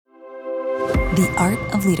The Art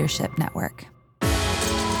of Leadership Network.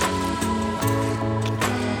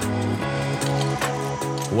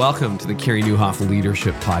 Welcome to the Carey Nieuwhof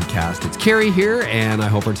Leadership Podcast. It's Carey here, and I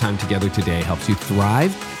hope our time together today helps you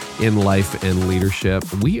thrive in life and leadership.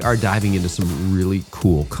 We are diving into some really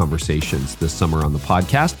cool conversations this summer on the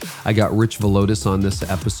podcast. I got Rich Villodas on this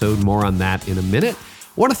episode. More on that in a minute.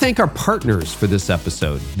 I want to thank our partners for this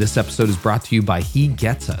episode. This episode is brought to you by He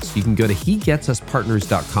Gets Us. You can go to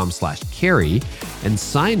hegetsuspartners.com/Carey and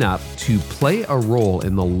sign up to play a role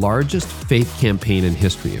in the largest faith campaign in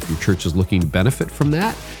history. If your church is looking to benefit from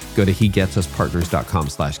that, go to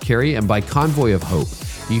hegetsuspartners.com/Carey. And by Convoy of Hope,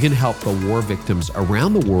 you can help the war victims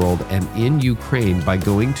around the world and in Ukraine by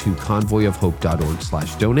going to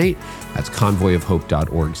convoyofhope.org/donate. That's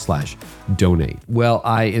convoyofhope.org/donate. Well,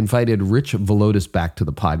 I invited Rich Villodas back to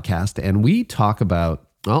the podcast, and we talk about,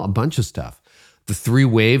 well, a bunch of stuff. The three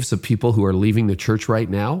waves of people who are leaving the church right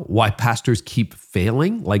now, why pastors keep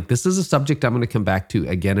failing. Like, this is a subject I'm going to come back to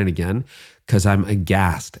again and again because I'm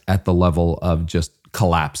aghast at the level of just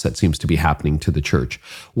collapse that seems to be happening to the church.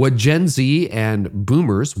 What Gen Z and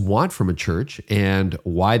boomers want from a church and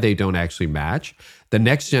why they don't actually match, the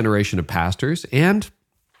next generation of pastors, and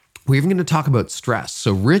we're even going to talk about stress.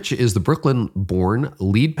 So Rich is the Brooklyn-born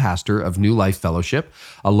lead pastor of New Life Fellowship,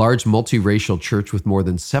 a large multiracial church with more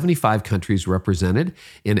than 75 countries represented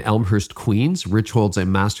in Elmhurst, Queens. Rich holds a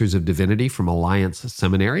Master's of Divinity from Alliance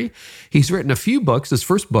Seminary. He's written a few books. His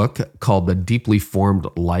first book, called The Deeply Formed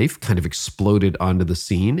Life, kind of exploded onto the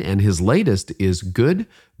scene. And his latest is Good,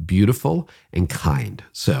 Beautiful, and Kind.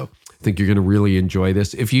 So I think you're going to really enjoy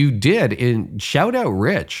this. If you did, shout out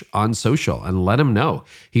Rich on social and let him know.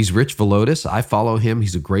 He's Rich Villodas. I follow him.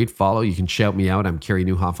 He's a great follow. You can shout me out. I'm Carey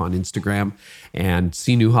Nieuwhof on Instagram and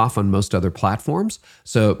C. Nieuwhof on most other platforms.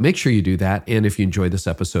 So make sure you do that. And if you enjoy this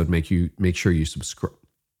episode, make sure you subscribe.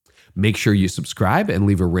 Make sure you subscribe and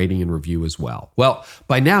leave a rating and review as well. Well,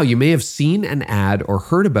 by now you may have seen an ad or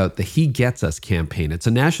heard about the He Gets Us campaign. It's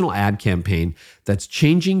a national ad campaign that's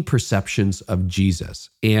changing perceptions of Jesus.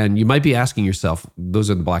 And you might be asking yourself, those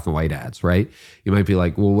are the black and white ads, right? You might be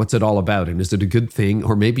like, well, what's it all about? And is it a good thing?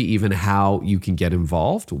 Or maybe even how you can get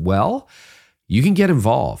involved? Well, you can get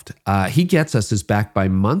involved. He Gets Us is backed by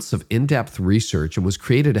months of in-depth research and was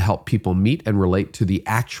created to help people meet and relate to the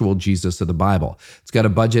actual Jesus of the Bible. It's got a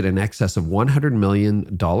budget in excess of $100 million,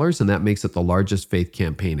 and that makes it the largest faith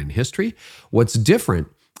campaign in history. What's different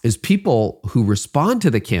is people who respond to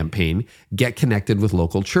the campaign get connected with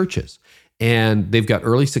local churches. And they've got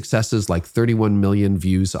early successes like 31 million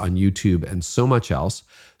views on YouTube and so much else.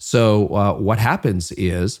 So what happens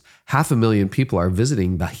is 500,000 people are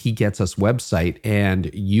visiting the He Gets Us website, and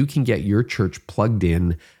you can get your church plugged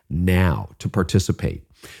in now to participate.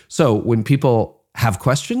 So when people have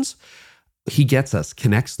questions, He Gets Us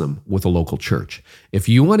connects them with a local church. If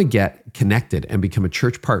you want to get connected and become a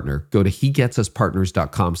church partner, go to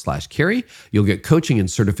hegetsuspartners.com/Carey. You'll get coaching and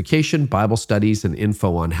certification, Bible studies, and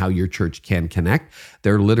info on how your church can connect.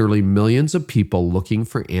 There are literally millions of people looking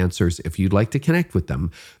for answers. If you'd like to connect with them,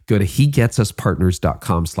 go to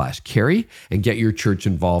hegetsuspartners.com/Carey and get your church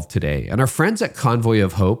involved today. And our friends at Convoy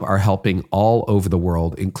of Hope are helping all over the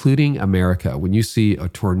world, including America. When you see a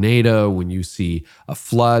tornado, when you see a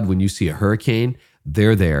flood, when you see a hurricane,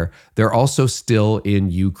 they're there. They're also still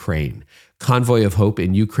in Ukraine. Convoy of Hope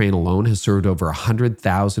in Ukraine alone has served over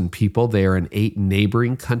 100,000 people. They are in 8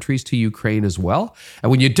 neighboring countries to Ukraine as well.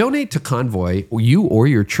 And when you donate to Convoy, you or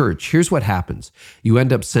your church, here's what happens. You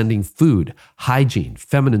end up sending food, hygiene,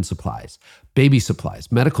 feminine supplies, baby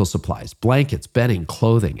supplies, medical supplies, blankets, bedding,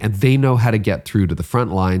 clothing, and they know how to get through to the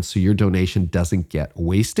front lines so your donation doesn't get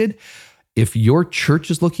wasted. If your church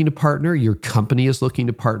is looking to partner, your company is looking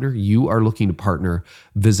to partner, you are looking to partner,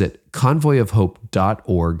 visit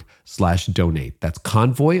convoyofhope.org/donate. That's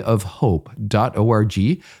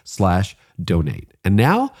convoyofhope.org/donate. And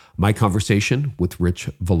now, my conversation with Rich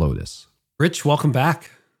Villodas. Rich, welcome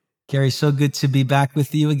back. Carey, so good to be back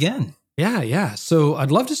with you again. Yeah. So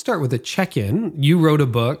I'd love to start with a check-in. You wrote a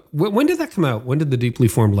book. When did that come out? When did The Deeply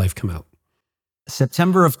Formed Life come out?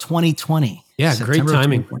 September of 2020. Yeah, September great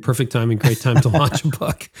timing. Perfect timing. Great time to launch a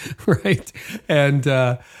book, right? And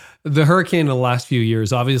the hurricane in the last few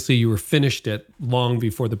years, obviously you were finished it long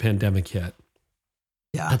before the pandemic hit.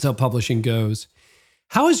 Yeah. That's how publishing goes.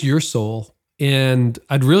 How is your soul? And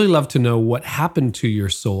I'd really love to know what happened to your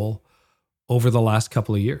soul over the last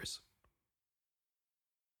couple of years.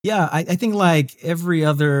 Yeah, I think like every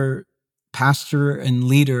other pastor and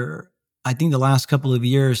leader, I think the last couple of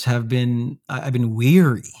years I've been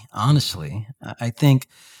weary, honestly. I think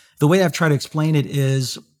the way I've tried to explain it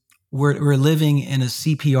is we're living in a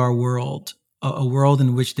CPR world a world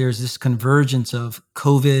in which there's this convergence of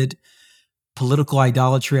COVID, political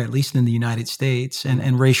idolatry, at least in the United States,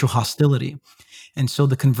 and racial hostility. And so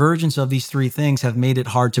the convergence of these three things have made it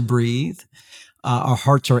hard to breathe. Our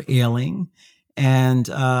hearts are ailing. And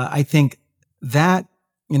I think that,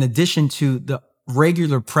 in addition to the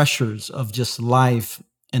regular pressures of just life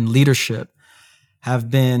and leadership,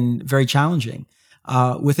 have been very challenging.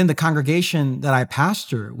 Within the congregation that I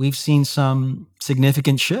pastor, we've seen some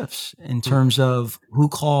significant shifts in terms of who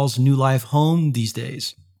calls New Life home these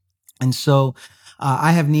days. And so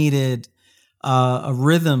I have needed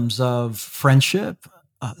rhythms of friendship,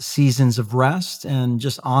 seasons of rest, and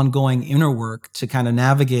just ongoing inner work to kind of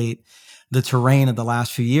navigate the terrain of the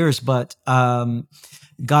last few years. But God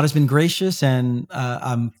has been gracious, and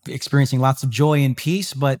I'm experiencing lots of joy and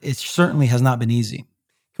peace, but it certainly has not been easy.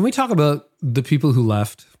 Can we talk about the people who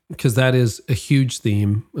left? Because that is a huge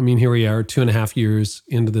theme. I mean, here we are 2.5 years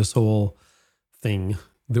into this whole thing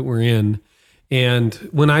that we're in. And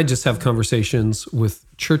when I just have conversations with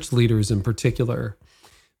church leaders in particular,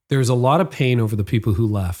 there's a lot of pain over the people who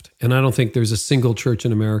left. And I don't think there's a single church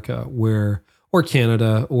in America where, or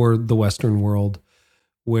Canada or the Western world,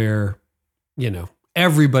 where,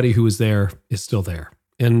 everybody who was there is still there.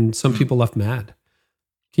 And some people left mad.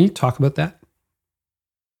 Can you talk about that?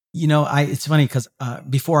 It's funny because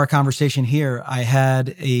before our conversation here, I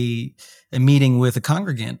had a meeting with a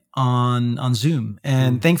congregant on Zoom,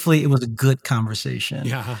 and thankfully it was a good conversation.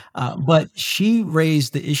 Yeah. But she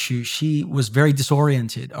raised the issue. She was very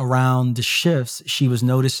disoriented around the shifts she was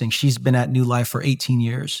noticing. She's been at New Life for 18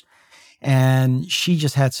 years, and she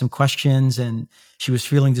just had some questions, and she was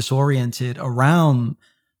feeling disoriented around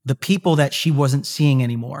the people that she wasn't seeing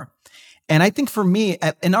anymore. And I think for me,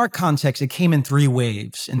 in our context, it came in three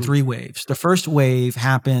waves. The first wave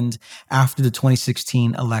happened after the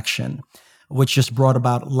 2016 election, which just brought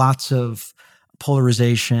about lots of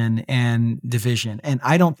polarization and division. And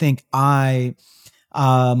I don't think I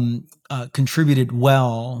contributed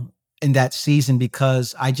well in that season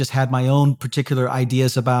because I just had my own particular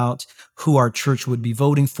ideas about who our church would be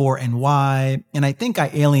voting for and why. And I think I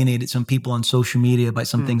alienated some people on social media by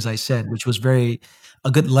some things I said, which was a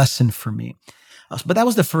good lesson for me. But that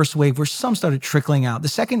was the first wave where some started trickling out. The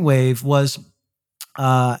second wave was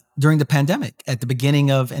during the pandemic at the beginning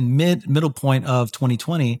of and middle point of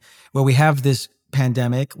 2020, where we have this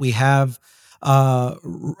pandemic, we have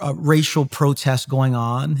racial protests going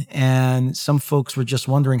on, and some folks were just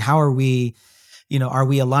wondering, how are we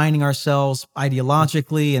aligning ourselves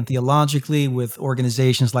ideologically and theologically with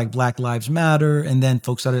organizations like Black Lives Matter? And then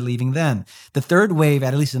folks started leaving then. The third wave,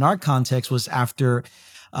 at least in our context, was after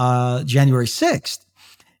January 6th.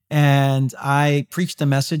 And I preached a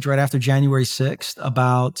message right after January 6th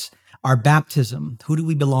about our baptism. Who do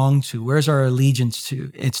we belong to? Where's our allegiance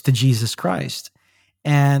to? It's to Jesus Christ.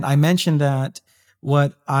 And I mentioned that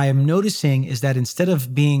what I am noticing is that instead of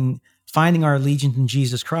finding our allegiance in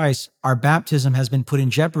Jesus Christ, our baptism has been put in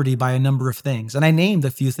jeopardy by a number of things. And I named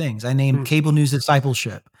a few things. I named cable news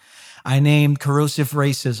discipleship. I named corrosive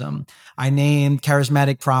racism. I named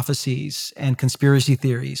charismatic prophecies and conspiracy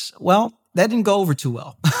theories. Well, that didn't go over too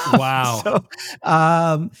well. Wow.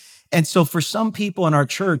 So for some people in our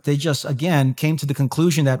church, they just, again, came to the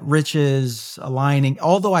conclusion that Rich is aligning.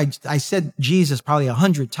 Although I said Jesus probably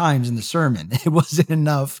 100 times in the sermon, it wasn't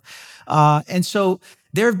enough. And so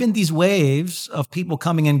there have been these waves of people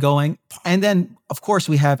coming and going. And then, of course,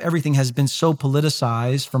 everything has been so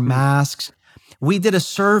politicized, from masks. We did a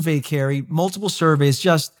survey, Carrie, multiple surveys,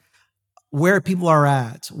 just where people are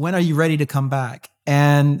at. When are you ready to come back?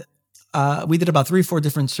 And we did about 3 or 4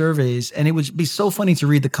 different surveys, and it would be so funny to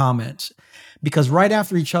read the comments, because right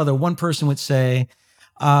after each other, one person would say,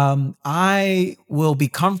 I will be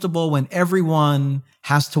comfortable when everyone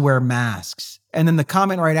has to wear masks. And then the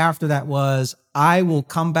comment right after that was, I will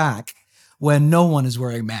come back when no one is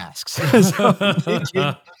wearing masks. So I'm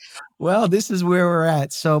thinking, well, this is where we're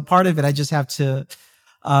at. So part of it, I just have to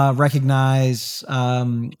recognize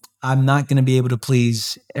I'm not going to be able to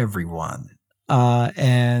please everyone.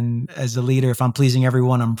 And as a leader, if I'm pleasing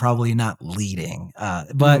everyone, I'm probably not leading.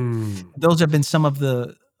 But those have been some of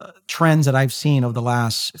the trends that I've seen over the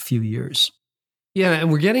last few years. Yeah,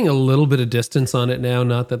 and we're getting a little bit of distance on it now.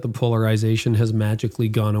 Not that the polarization has magically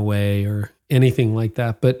gone away or anything like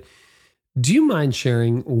that. But do you mind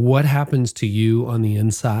sharing what happens to you on the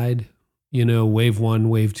inside? Wave 1,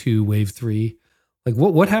 wave 2, wave 3. Like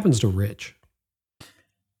what happens to Rich?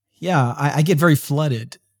 Yeah, I get very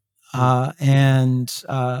flooded. And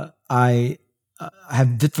I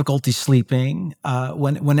have difficulty sleeping.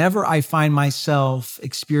 Whenever I find myself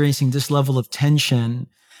experiencing this level of tension,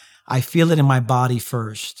 I feel it in my body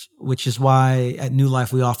first, which is why at New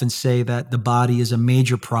Life, we often say that the body is a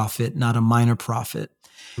major prophet, not a minor prophet,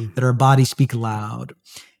 that our bodies speak loud.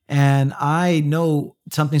 And I know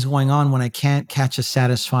something's going on when I can't catch a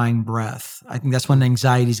satisfying breath. I think that's when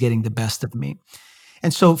anxiety is getting the best of me.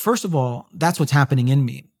 And so, first of all, that's what's happening in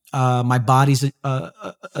me. My body's,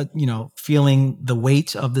 feeling the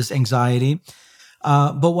weight of this anxiety.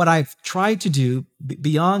 But what I've tried to do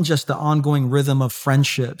beyond just the ongoing rhythm of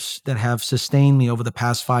friendships that have sustained me over the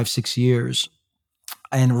past 5-6 years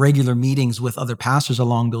and regular meetings with other pastors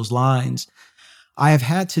along those lines, I have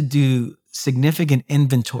had to do significant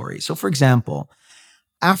inventory. So, for example,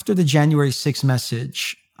 after the January 6th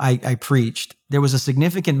message I preached, there was a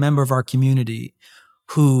significant member of our community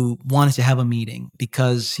who wanted to have a meeting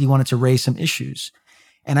because he wanted to raise some issues.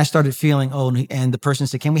 And I started feeling, and the person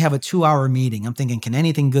said, can we have a 2-hour meeting? I'm thinking, can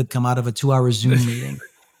anything good come out of a 2-hour Zoom meeting?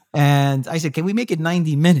 And I said, can we make it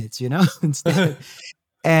 90 minutes, instead?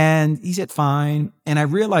 And he said, fine. And I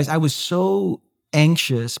realized I was so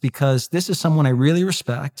anxious because this is someone I really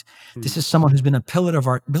respect. This is someone who's been a pillar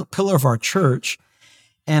of our church.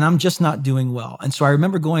 And I'm just not doing well. And so I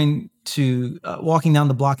remember going to walking down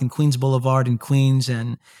the block in Queens Boulevard in Queens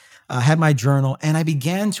and had my journal. And I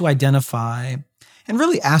began to identify and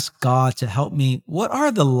really ask God to help me. What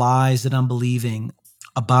are the lies that I'm believing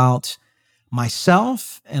about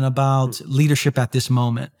myself and about leadership at this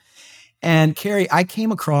moment? And Carrie, I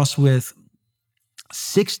came across with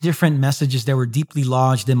 6 different messages that were deeply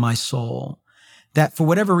lodged in my soul that for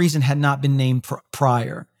whatever reason had not been named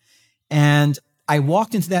prior. And I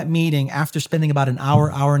walked into that meeting after spending about an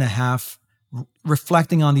hour and a half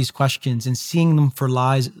reflecting on these questions and seeing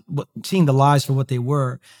the lies for what they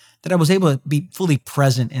were, that I was able to be fully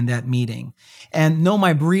present in that meeting. And no,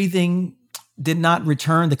 my breathing did not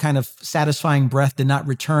return. The kind of satisfying breath did not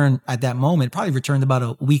return at that moment. It probably returned about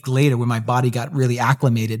a week later when my body got really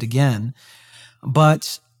acclimated again.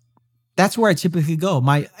 But that's where I typically go.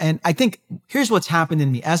 And I think here's what's happened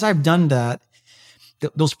in me. As I've done that,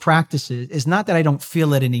 those practices, is not that I don't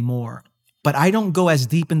feel it anymore, but I don't go as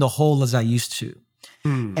deep in the hole as I used to.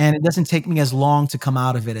 And it doesn't take me as long to come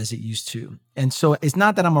out of it as it used to. And so it's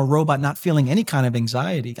not that I'm a robot not feeling any kind of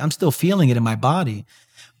anxiety. I'm still feeling it in my body,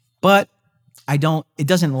 but it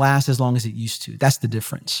doesn't last as long as it used to. That's the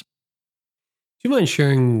difference. Do you mind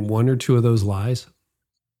sharing one or two of those lies?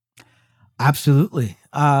 Absolutely.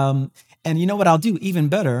 And you know what I'll do even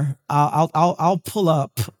better? I'll pull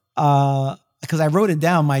up, because I wrote it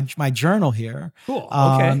down, my journal here. Cool.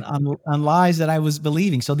 Okay. On lies that I was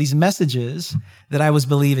believing. So these messages that I was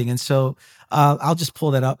believing. And so I'll just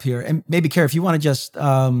pull that up here. And maybe, Kara, if you want to just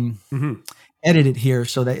edit it here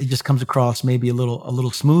so that it just comes across maybe a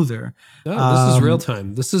little smoother. No, this is real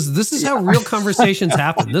time. This is how real conversations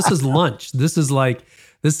happen. This is lunch. This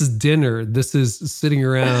is dinner. This is sitting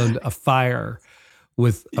around a fire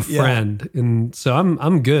with a friend. And so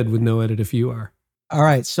I'm good with no edit if you are. All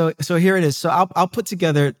right. So here it is. So I'll put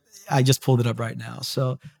together, I just pulled it up right now.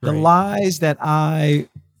 So the lies that I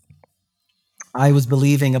was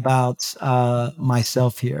believing about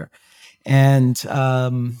myself here. And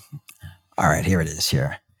all right, here it is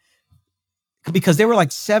here. Because there were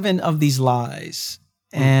like 7 of these lies.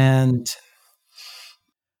 And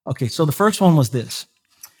okay, so the first one was this.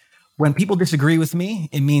 When people disagree with me,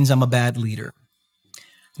 it means I'm a bad leader.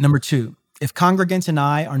 Number 2, if congregants and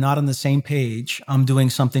I are not on the same page, I'm doing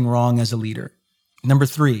something wrong as a leader. Number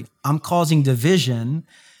 3, I'm causing division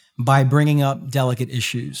by bringing up delicate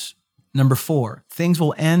issues. Number 4, things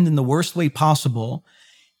will end in the worst way possible,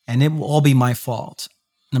 and it will all be my fault.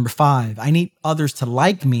 Number 5, I need others to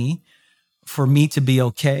like me for me to be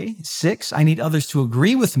okay. 6, I need others to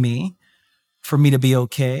agree with me for me to be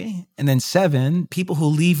okay. And then 7, people who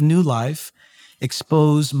leave New Life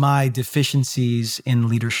expose my deficiencies in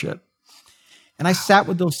leadership. And I sat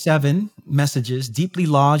with those 7 messages deeply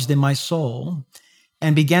lodged in my soul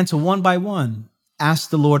and began to one by one ask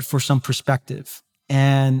the Lord for some perspective.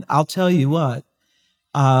 And I'll tell you what,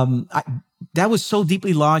 that was so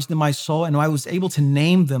deeply lodged in my soul, and I was able to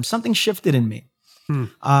name them. Something shifted in me,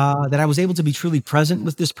 that I was able to be truly present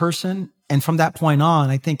with this person. And from that point on,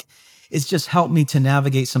 I think it's just helped me to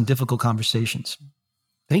navigate some difficult conversations.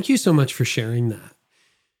 Thank you so much for sharing that.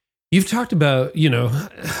 You've talked about,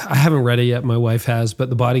 I haven't read it yet. My wife has, but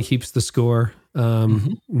The Body Keeps the Score.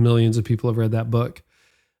 Millions of people have read that book.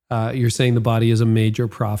 You're saying the body is a major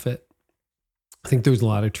prophet. I think there's a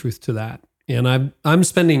lot of truth to that. And I'm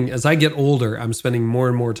spending, as I get older, I'm spending more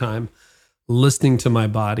and more time listening to my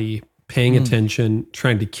body, paying attention,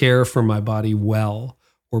 trying to care for my body well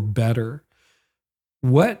or better.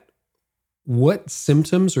 What what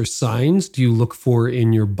symptoms or signs do you look for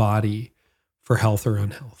in your body for health or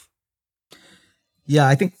unhealth? Yeah,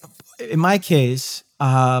 I think in my case,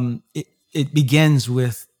 it begins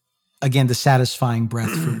with, again, the satisfying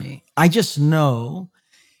breath for me. I just know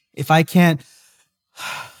if I can't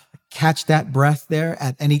catch that breath there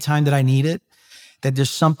at any time that I need it, that there's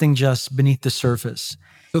something just beneath the surface.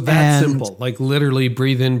 So that's And, simple, like literally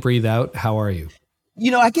breathe in, breathe out. How are you?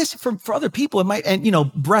 I guess for other people, it might, and,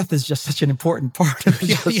 breath is just such an important part of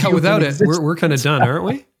just Yeah, human without it, existence. we're kind of done, aren't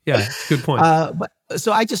we? Yeah, it's a good point. But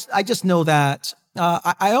so I just know that.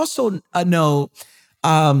 I also know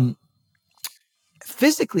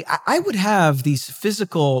physically, I would have these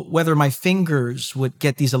physical, whether my fingers would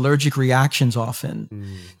get these allergic reactions often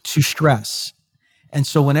to stress. And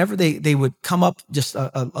so whenever they would come up, just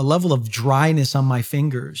a level of dryness on my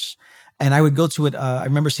fingers, and I would go to it. I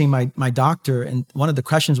remember seeing my doctor, and one of the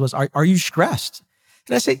questions was, "Are you stressed?"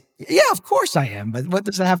 And I say, "Yeah, of course I am. But what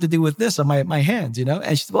does that have to do with this on my hands?"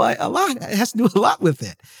 And she said, "Well, a lot. It has to do a lot with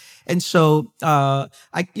it." And so,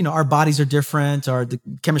 our bodies are different, or the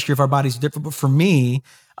chemistry of our bodies is different. But for me,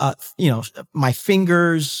 my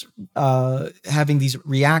fingers having these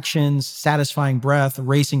reactions, satisfying breath,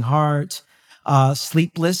 racing heart,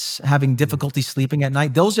 sleepless, having difficulty sleeping at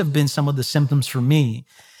night. Those have been some of the symptoms for me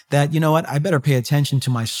that, you know what, I better pay attention to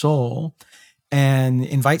my soul and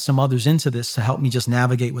invite some others into this to help me just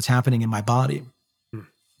navigate what's happening in my body.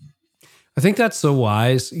 I think that's so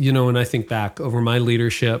wise. When I think back over my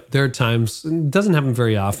leadership, there are times, it doesn't happen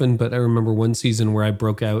very often, but I remember one season where I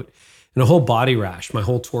broke out in a whole body rash, my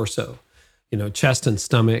whole torso, chest and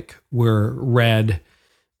stomach were red,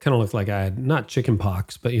 kind of looked like I had not chicken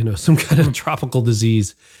pox, but, some kind of tropical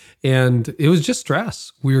disease. And it was just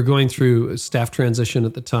stress. We were going through a staff transition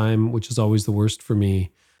at the time, which is always the worst for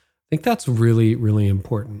me. I think that's really, really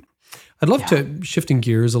important. I'd love to, shifting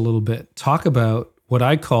gears a little bit, talk about what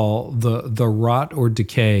I call the rot or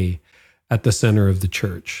decay at the center of the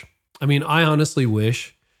church. I mean, I honestly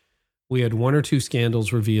wish we had one or two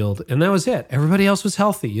scandals revealed, and that was it. Everybody else was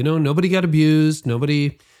healthy. Nobody got abused.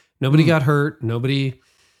 Nobody got hurt.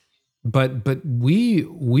 But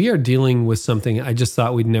we are dealing with something I just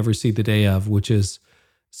thought we'd never see the day of, which is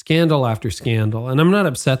scandal after scandal. And I'm not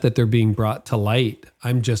upset that they're being brought to light.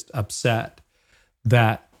 I'm just upset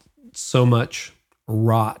that so much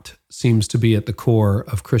rot seems to be at the core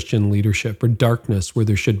of Christian leadership, or darkness where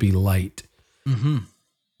there should be light. Mm-hmm.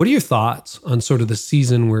 What are your thoughts on sort of the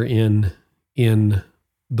season we're in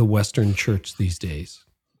the Western church these days?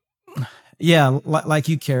 Yeah, like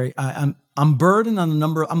you, Carrie, I'm burdened on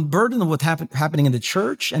I'm burdened on what's happening in the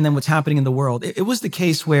church and then what's happening in the world. It was the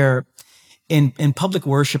case where in public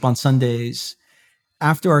worship on Sundays,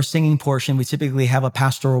 after our singing portion, we typically have a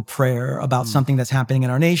pastoral prayer about something that's happening in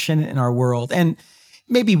our nation, in our world. And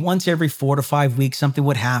maybe once every 4 to 5 weeks, something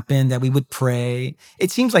would happen that we would pray.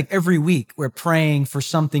 It seems like every week we're praying for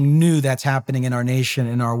something new that's happening in our nation,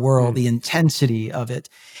 in our world, the intensity of it.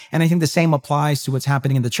 And I think the same applies to what's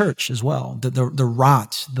happening in the church as well, the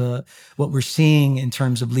rot, what we're seeing in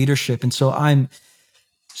terms of leadership. And so I'm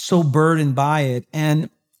so burdened by it. And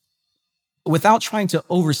without trying to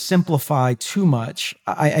oversimplify too much,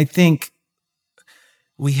 I think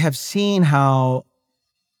we have seen how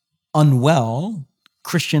unwell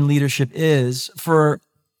Christian leadership is for,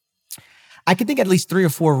 I can think at least 3 or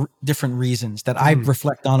 4 different reasons that I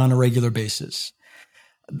reflect on a regular basis.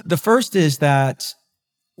 The first is that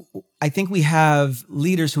I think we have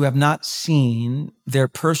leaders who have not seen their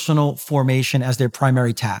personal formation as their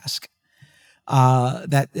primary task.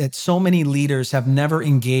 That so many leaders have never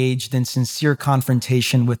engaged in sincere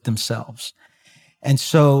confrontation with themselves. And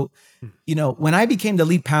so, when I became the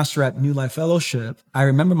lead pastor at New Life Fellowship, I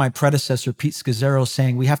remember my predecessor, Pete Scazzaro,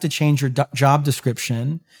 saying, we have to change your job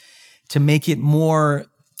description to make it more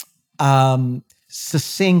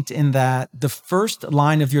succinct, in that the first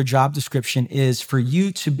line of your job description is for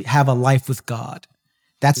you to have a life with God.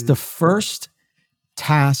 That's the first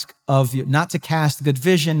task of you, not to cast good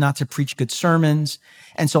vision, not to preach good sermons.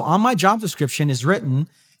 And so on my job description is written,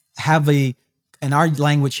 have in our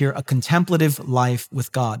language here, a contemplative life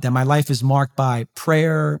with God, that my life is marked by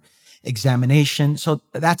prayer, examination. So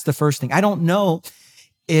that's the first thing. I don't know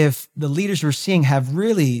if the leaders we're seeing have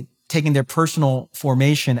really taken their personal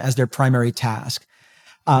formation as their primary task.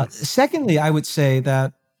 Secondly, I would say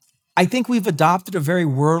that I think we've adopted a very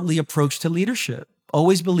worldly approach to leadership,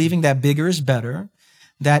 always believing that bigger is better,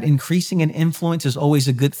 that increasing in influence is always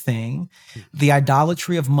a good thing, the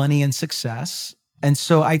idolatry of money and success. And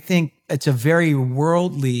so I think it's a very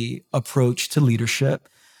worldly approach to leadership.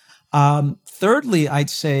 Thirdly, I'd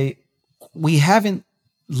say we haven't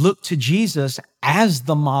look to Jesus as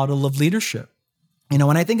the model of leadership.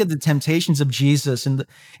 When I think of the temptations of Jesus in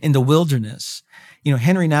the wilderness,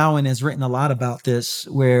 Henry Nouwen has written a lot about this,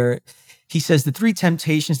 where he says the three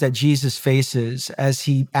temptations that Jesus faces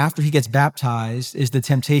after he gets baptized is the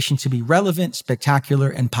temptation to be relevant, spectacular,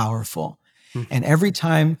 and powerful. And every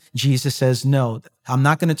time Jesus says, no, I'm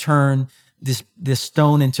not going to turn this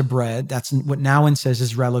stone into bread. That's what Nouwen says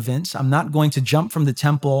is relevance. I'm not going to jump from the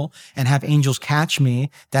temple and have angels catch me.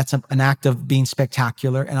 That's an act of being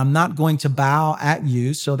spectacular. And I'm not going to bow at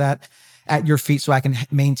you at your feet so I can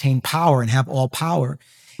maintain power and have all power.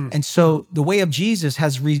 And so the way of Jesus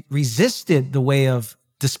has resisted the way of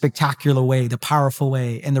the spectacular way, the powerful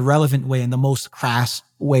way, and the relevant way, and the most crass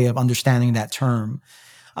way of understanding that term.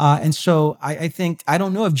 And so I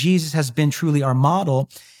don't know if Jesus has been truly our model.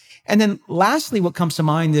 And then lastly, what comes to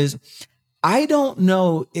mind is, I don't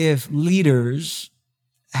know if leaders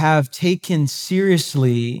have taken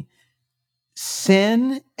seriously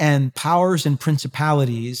sin and powers and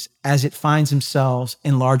principalities as it finds themselves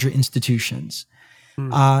in larger institutions.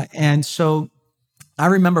 And so I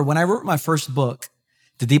remember when I wrote my first book,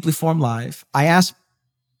 The Deeply Formed Life, I asked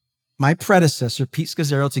my predecessor, Pete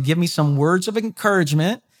Scazzaro, to give me some words of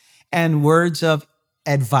encouragement and words of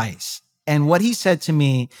advice. And what he said to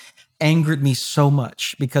me angered me so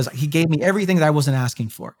much, because he gave me everything that I wasn't asking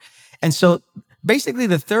for. And so basically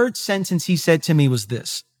the third sentence he said to me was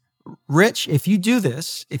this: Rich, if you do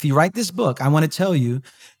this, if you write this book, I want to tell you,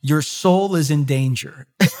 your soul is in danger.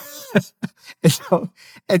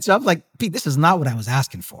 And so I'm like, Pete, this is not what I was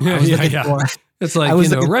asking for. Yeah. It's like,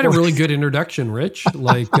 write a really good introduction, Rich.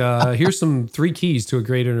 Like, here's some 3 keys to a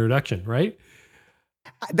great introduction, right?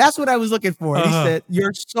 That's what I was looking for. He said,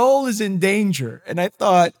 your soul is in danger. And I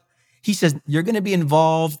thought, he says, you're going to be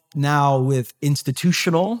involved now with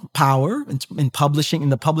institutional power in publishing, in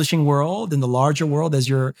the publishing world, in the larger world, as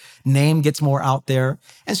your name gets more out there.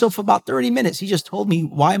 And so for about 30 minutes, he just told me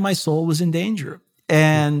why my soul was in danger.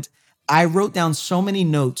 And I wrote down so many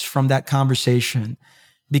notes from that conversation,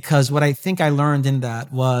 because what I think I learned in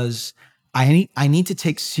that was I need to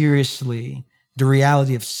take seriously the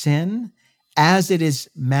reality of sin as it is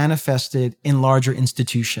manifested in larger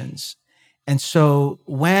institutions. And so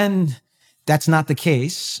when that's not the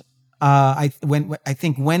case, I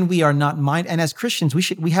think when we are not and as Christians,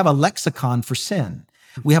 we have a lexicon for sin.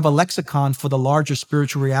 We have a lexicon for the larger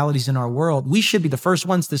spiritual realities in our world. We should be the first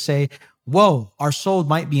ones to say, whoa, our soul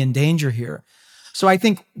might be in danger here. So I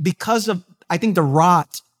think I think the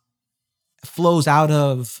rot flows out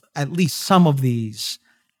of at least some of these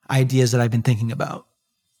ideas that I've been thinking about.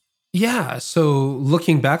 Yeah. So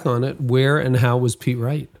looking back on it, where and how was Pete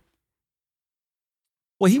right?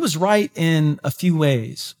 Well, he was right in a few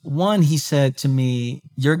ways. One, he said to me,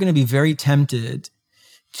 you're going to be very tempted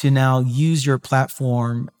to now use your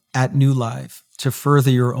platform at New Life to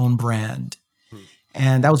further your own brand.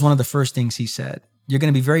 And that was one of the first things he said. You're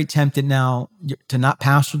going to be very tempted now to not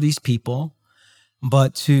pastor these people,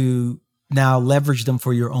 but to now leverage them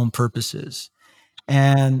for your own purposes.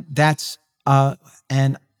 And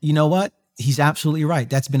and you know what? He's absolutely right.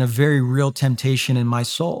 That's been a very real temptation in my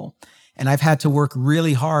soul. And I've had to work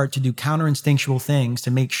really hard to do counterinstinctual things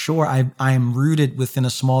to make sure I am rooted within a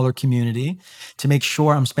smaller community, to make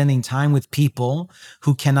sure I'm spending time with people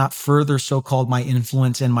who cannot further so-called my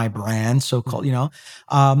influence and my brand, so-called,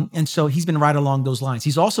 and so he's been right along those lines.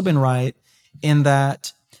 He's also been right in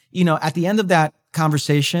that, at the end of that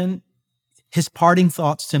conversation, his parting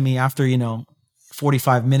thoughts to me after,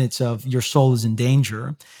 45 minutes of your soul is in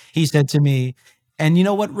danger, he said to me, and you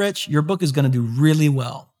know what, Rich, your book is going to do really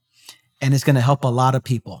well. And it's going to help a lot of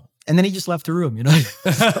people. And then he just left the room, and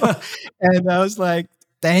I was like,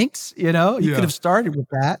 thanks, you could have started with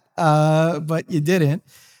that, but you didn't.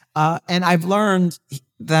 And I've learned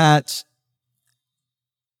that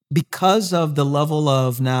because of the level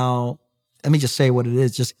of now, let me just say what it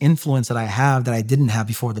is, just influence that I have that I didn't have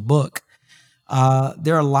before the book.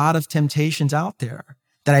 There are a lot of temptations out there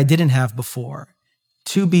that I didn't have before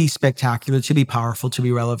to be spectacular, to be powerful, to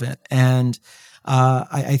be relevant. And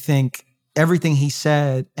I think everything he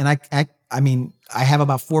said, and I have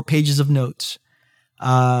about 4 pages of notes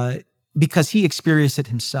because he experienced it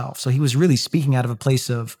himself. So he was really speaking out of a place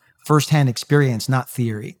of firsthand experience, not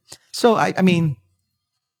theory. So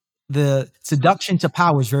the seduction to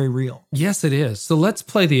power is very real. Yes, it is. So let's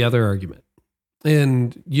play the other argument.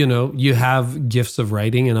 And, you have gifts of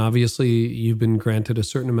writing, and obviously you've been granted a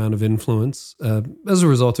certain amount of influence as a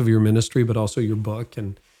result of your ministry, but also your book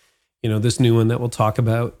and this new one that we'll talk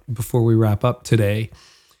about before we wrap up today.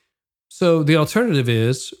 So the alternative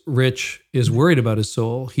is Rich is worried about his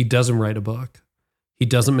soul. He doesn't write a book. He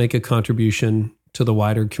doesn't make a contribution to the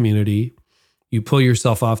wider community. You pull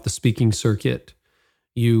yourself off the speaking circuit.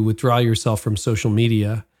 You withdraw yourself from social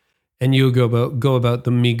media, and you go about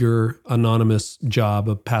the meager, anonymous job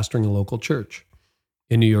of pastoring a local church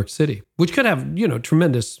in New York City, which could have,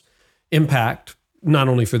 tremendous impact, not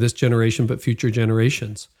only for this generation, but future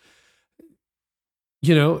generations.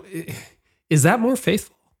 Is that more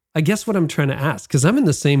faithful? I guess what I'm trying to ask, because I'm in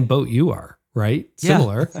the same boat you are, right?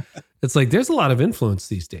 Similar. Yeah. It's like there's a lot of influence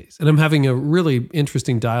these days. And I'm having a really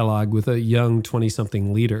interesting dialogue with a young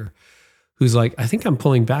 20-something leader who's like, I think I'm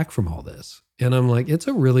pulling back from all this. And I'm like, it's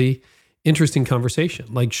a really interesting conversation.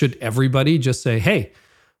 Like, should everybody just say, hey,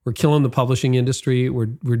 we're killing the publishing industry. We're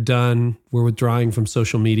done. We're withdrawing from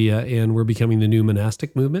social media and we're becoming the new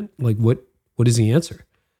monastic movement? Like, what is the answer?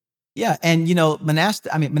 Yeah. And,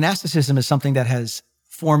 monasticism is something that has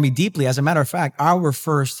formed me deeply. As a matter of fact, our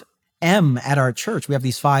first M at our church, we have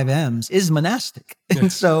these 5 M's, is monastic.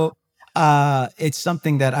 And so it's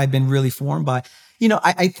something that I've been really formed by.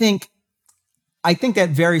 I think that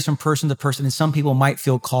varies from person to person, and some people might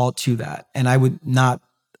feel called to that. And I would not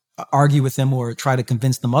argue with them or try to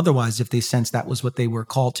convince them otherwise if they sense that was what they were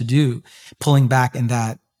called to do, pulling back in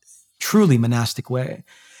that truly monastic way.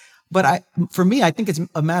 But for me, I think it's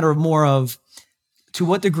a matter of more of, to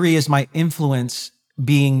what degree is my influence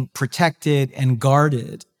being protected and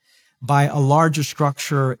guarded by a larger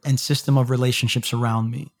structure and system of relationships around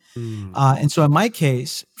me. And so in my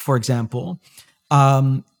case, for example,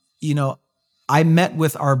 I met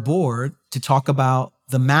with our board to talk about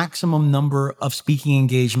the maximum number of speaking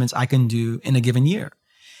engagements I can do in a given year.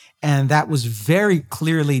 And that was very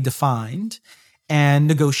clearly defined and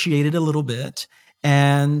negotiated a little bit.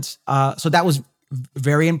 And so that was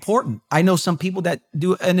very important. I know some people that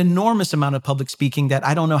do an enormous amount of public speaking that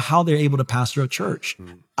I don't know how they're able to pastor a church.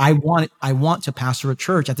 I want to pastor a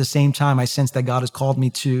church. At the same time, I sense that God has called me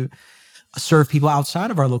to serve people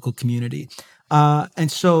outside of our local community.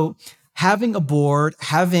 And so having a board,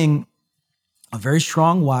 having a very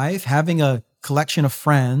strong wife, having a collection of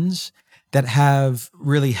friends that have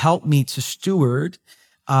really helped me to steward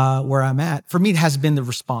where I'm at, for me, it has been the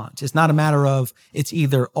response. It's not a matter of it's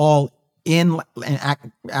either all in and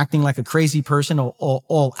acting like a crazy person or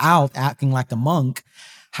all out acting like the monk.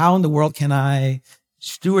 How in the world can I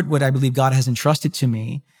steward what I believe God has entrusted to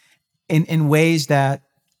me in ways that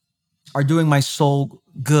are doing my soul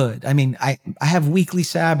good? I mean, I have weekly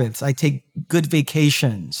Sabbaths. I take good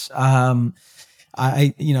vacations.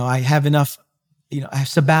 I have enough, I have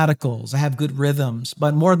sabbaticals. I have good rhythms.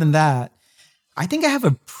 But more than that, I think I have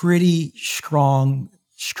a pretty strong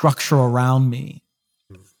structure around me,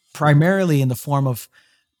 primarily in the form of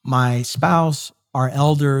my spouse, our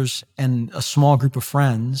elders, and a small group of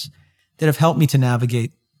friends that have helped me to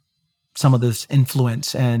navigate some of this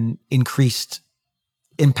influence and increased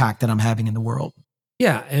impact that I'm having in the world.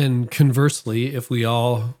 Yeah. And conversely, if we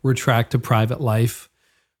all retract to private life,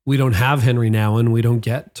 we don't have Henry Nouwen, we don't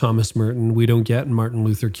get Thomas Merton, we don't get Martin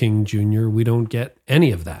Luther King Jr., we don't get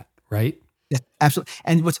any of that, right? Yeah, absolutely.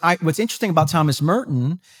 And what's interesting about Thomas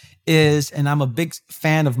Merton is, and I'm a big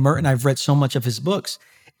fan of Merton, I've read so much of his books,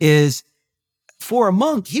 is for a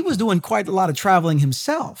monk, he was doing quite a lot of traveling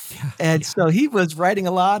himself. So he was writing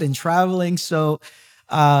a lot and traveling. So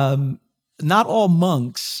not all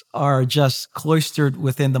monks are just cloistered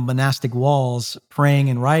within the monastic walls, praying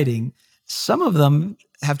and writing. Some of them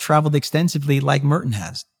have traveled extensively like Merton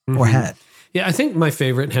has or had. Yeah, I think my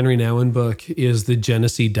favorite Henry Nouwen book is the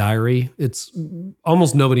Genesee Diary. It's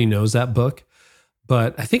almost nobody knows that book,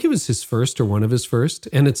 but I think it was his first or one of his first.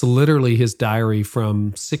 And it's literally his diary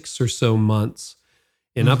from 6 or so months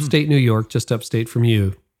in upstate New York, just upstate from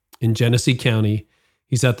you, in Genesee County.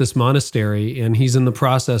 He's at this monastery and he's in the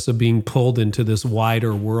process of being pulled into this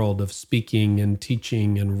wider world of speaking and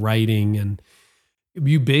teaching and writing. And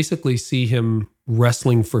you basically see him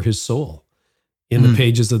wrestling for his soul in the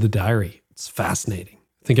pages of the diary. It's fascinating.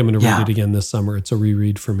 I think I'm going to read it again this summer. It's a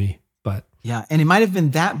reread for me. But yeah, and it might have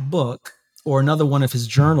been that book or another one of his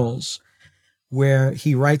journals where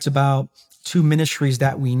he writes about 2 ministries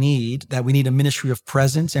that we need a ministry of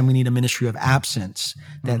presence and we need a ministry of absence,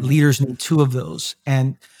 that leaders need 2 of those.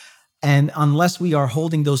 And unless we are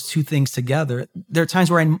holding those 2 things together, there are times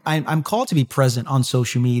where I'm called to be present on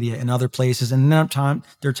social media and other places. And there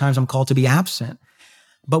are times I'm called to be absent,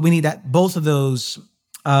 but we need both of those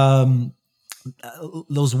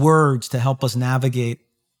words to help us navigate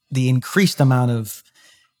the increased amount of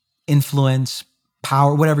influence,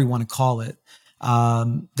 power, whatever you want to call it,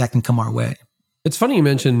 that can come our way. It's funny you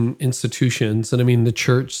mention institutions. And I mean, the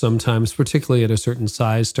church sometimes, particularly at a certain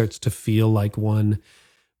size, starts to feel like one,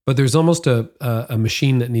 but there's almost a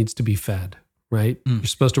machine that needs to be fed, right? You're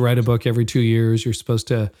supposed to write a book every 2 years. You're supposed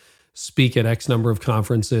to speak at X number of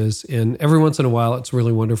conferences. And every once in a while, it's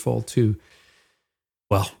really wonderful to,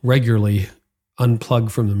 regularly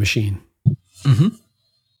unplug from the machine. Mm-hmm.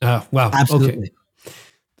 Wow. Absolutely. Okay.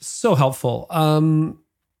 So helpful.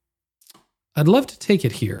 I'd love to take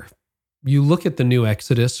it here. You look at the new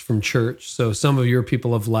exodus from church. So some of your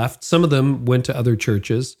people have left. Some of them went to other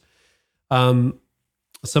churches. Some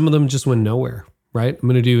of them just went nowhere, right? I'm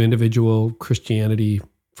going to do individual Christianity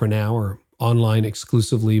for now, or online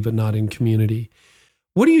exclusively, but not in community.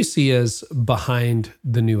 What do you see as behind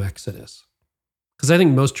the new exodus? Because I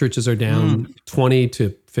think most churches are down 20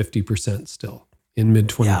 to 50% still in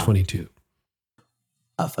mid-2022.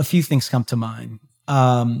 A few things come to mind.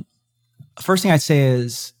 First thing I'd say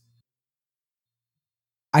is,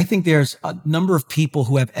 I think there's a number of people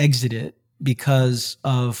who have exited because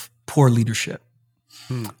of poor leadership,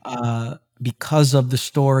 because of the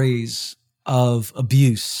stories of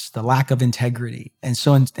abuse, the lack of integrity. And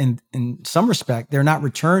so in some respect, they're not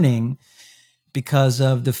returning because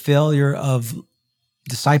of the failure of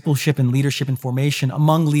discipleship and leadership and formation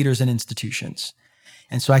among leaders and institutions.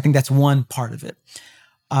 And so I think that's one part of it.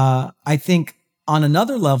 I think on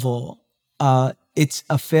another level, it's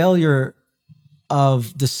a failure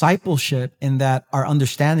of discipleship in that our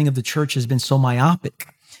understanding of the church has been so myopic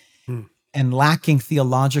and lacking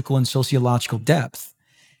theological and sociological depth.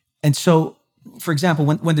 And so, for example,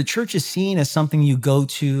 when the church is seen as something you go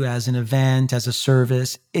to as an event, as a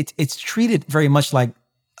service, it's treated very much like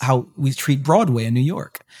how we treat Broadway in New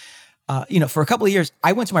York. For a couple of years,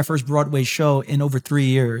 I went to my first Broadway show in over 3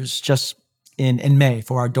 years, just in May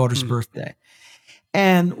for our daughter's birthday.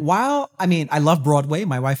 And while, I love Broadway,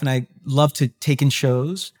 my wife and I love to take in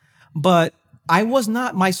shows, but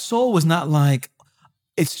my soul was not like,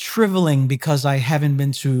 it's shriveling because I haven't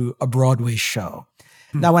been to a Broadway show.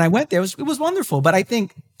 Now, when I went there, it was wonderful, but I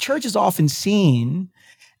think church is often seen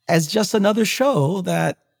as just another show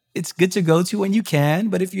that it's good to go to when you can,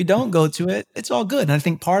 but if you don't go to it, it's all good. And I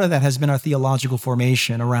think part of that has been our theological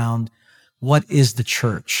formation around what is the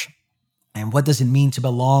church and what does it mean to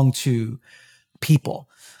belong to people.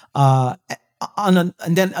 And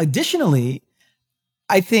then additionally,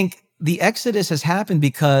 I think the exodus has happened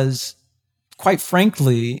because, quite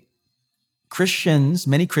frankly,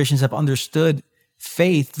 many Christians have understood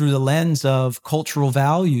faith through the lens of cultural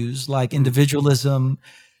values like individualism,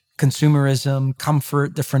 consumerism,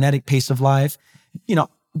 comfort, the frenetic pace of life.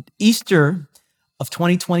 Easter of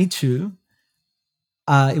 2022,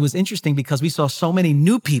 it was interesting because we saw so many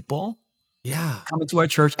new people coming to our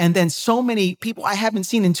church, and then so many people I haven't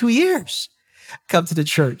seen in 2 years come to the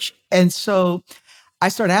church. And so I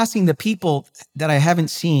started asking the people that I haven't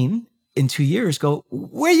seen in 2 years,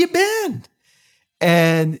 where you been?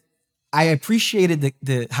 And I appreciated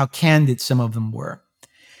how candid some of them were,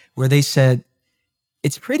 where they said,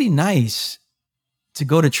 it's pretty nice to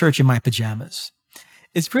go to church in my pajamas.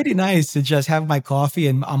 It's pretty nice to just have my coffee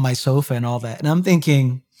and on my sofa and all that. And I'm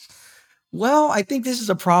thinking, well, I think this is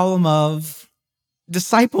a problem of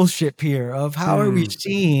discipleship here, of how are we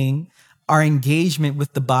seeing our engagement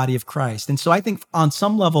with the body of Christ? And so I think on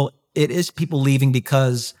some level, it is people leaving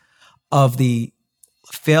because of the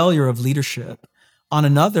failure of leadership. On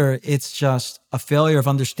another, it's just a failure of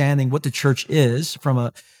understanding what the church is from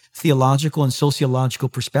a theological and sociological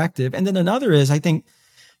perspective. And then another is, I think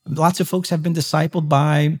lots of folks have been discipled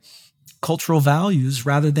by cultural values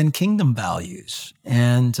rather than kingdom values.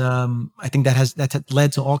 And I think that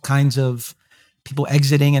led to all kinds of people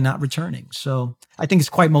exiting and not returning. So I think it's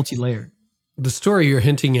quite multi-layered. The story you're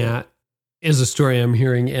hinting at is a story I'm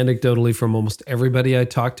hearing anecdotally from almost everybody I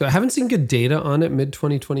talk to. I haven't seen good data on it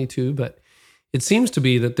mid-2022, but it seems to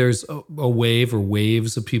be that there's a wave or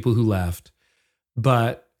waves of people who left.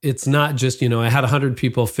 But it's not just, I had 100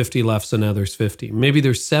 people, 50 left, so now there's 50. Maybe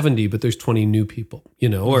there's 70, but there's 20 new people,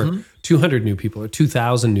 or 200 new people or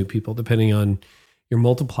 2,000 new people, depending on your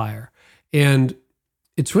multiplier. And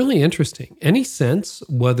it's really interesting. Any sense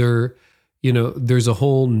whether, there's a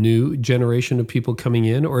whole new generation of people coming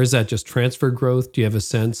in, or is that just transfer growth? Do you have a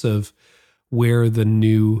sense of where the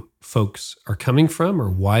new folks are coming from or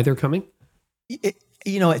why they're coming?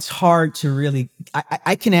 It's hard to really,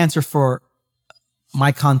 I can answer for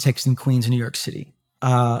my context in Queens, New York City.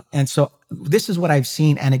 And so this is what I've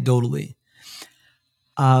seen anecdotally.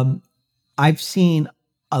 I've seen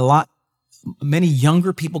many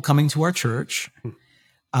younger people coming to our church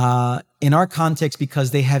in our context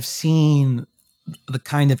because they have seen the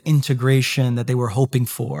kind of integration that they were hoping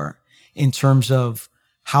for in terms of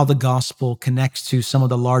how the gospel connects to some of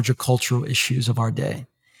the larger cultural issues of our day.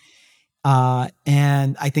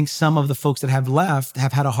 And I think some of the folks that have left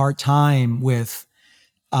have had a hard time with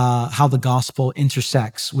how the gospel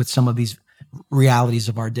intersects with some of these realities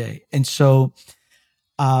of our day. And so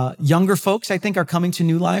younger folks, I think, are coming to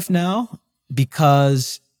New Life now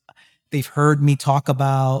because they've heard me talk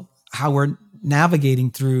about how we're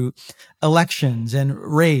navigating through elections and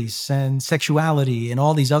race and sexuality and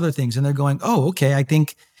all these other things. And they're going, oh, okay, I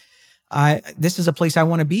think this is a place I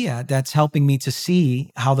want to be at. That's helping me to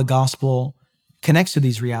see how the gospel connects to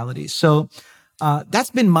these realities. So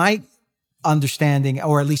that's been my understanding,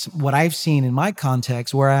 or at least what I've seen in my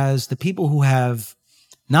context. Whereas the people who have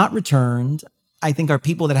not returned, I think, are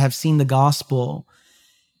people that have seen the gospel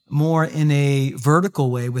more in a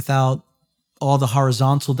vertical way without all the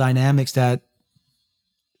horizontal dynamics that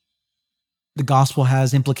the gospel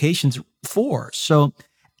has implications for. So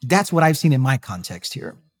that's what I've seen in my context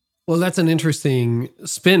here. Well, that's an interesting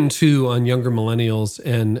spin too on younger millennials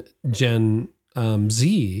and Gen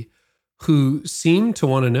Z, who seem to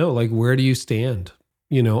want to know, like, where do you stand,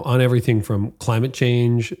 on everything from climate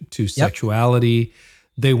change to sexuality.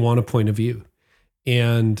 They want a point of view.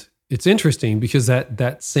 And it's interesting because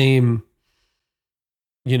that same,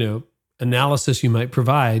 analysis you might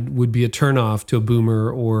provide would be a turnoff to a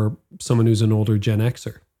boomer or someone who's an older Gen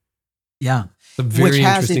Xer. Yeah. It's a very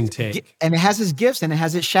interesting take. And it has its gifts and it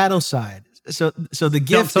has its shadow side. So the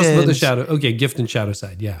gift Tell us is about the shadow. Okay, gift and shadow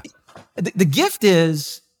side. Yeah. The gift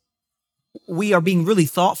is we are being really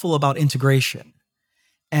thoughtful about integration.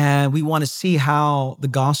 And we want to see how the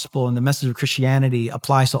gospel and the message of Christianity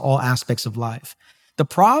applies to all aspects of life. The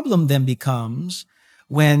problem then becomes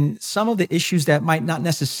when some of the issues that might not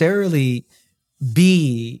necessarily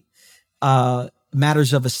be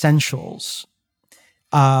matters of essentials,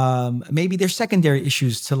 maybe they're secondary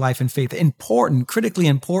issues to life and faith, important, critically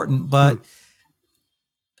important, but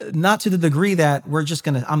not to the degree that we're just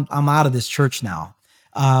I'm out of this church now.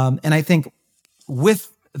 And I think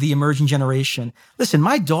with the emerging generation, listen,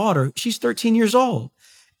 my daughter, she's 13 years old.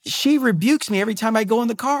 She rebukes me every time I go in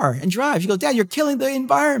the car and drive. She goes, Dad, you're killing the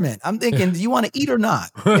environment. I'm thinking, do you want to eat or not?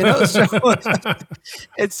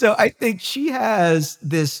 And so I think she has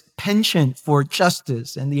this penchant for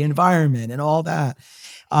justice and the environment and all that.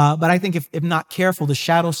 But I think if not careful, the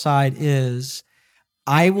shadow side is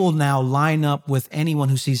I will now line up with anyone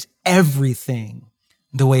who sees everything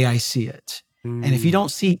the way I see it. And if you don't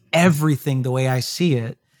see everything the way I see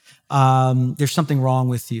it, there's something wrong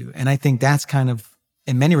with you. And I think that's kind of,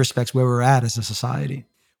 in many respects, where we're at as a society.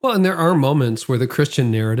 Well, and there are moments where the Christian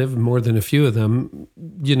narrative, more than a few of them,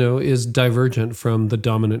 is divergent from the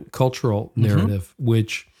dominant cultural narrative,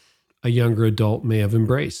 which a younger adult may have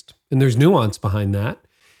embraced. And there's nuance behind that.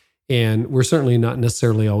 And we're certainly not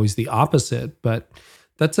necessarily always the opposite, but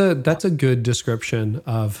that's a good description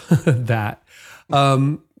of that.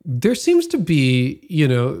 There seems to be,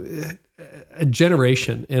 a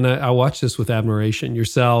generation, and I watch this with admiration.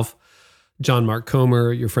 Yourself, John Mark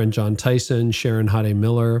Comer, your friend John Tyson, Sharon Hade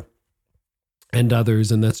Miller, and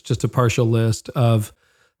others. And that's just a partial list of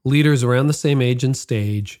leaders around the same age and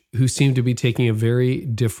stage who seem to be taking a very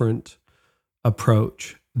different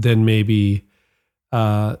approach than maybe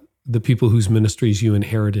the people whose ministries you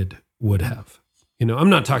inherited would have. I'm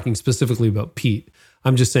not talking specifically about Pete.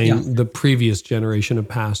 I'm just saying the previous generation of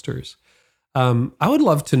pastors. I would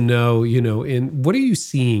love to know, in what are you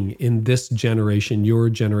seeing in this generation, your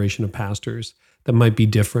generation of pastors, that might be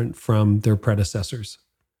different from their predecessors?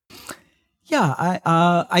 Yeah,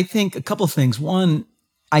 I think a couple of things. One,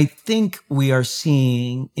 I think we are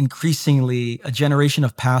seeing increasingly a generation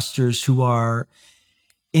of pastors who are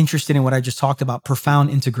interested in what I just talked about, profound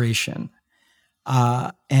integration,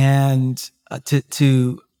 and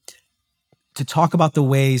to talk about the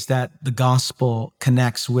ways that the gospel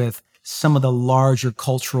connects with some of the larger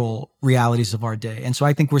cultural realities of our day. And so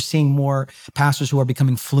I think we're seeing more pastors who are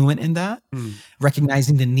becoming fluent in that,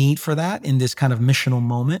 recognizing the need for that in this kind of missional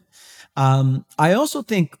moment. I also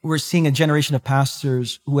think we're seeing a generation of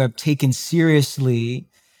pastors who have taken seriously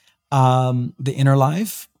the inner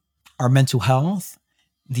life, our mental health,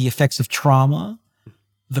 the effects of trauma,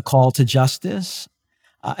 the call to justice.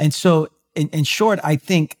 And so in short, I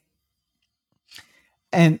think,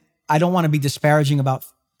 and I don't want to be disparaging about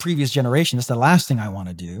previous generation. That's the last thing I want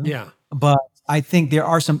to do. Yeah. But I think there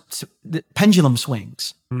are some pendulum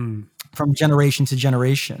swings from generation to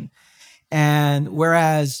generation. And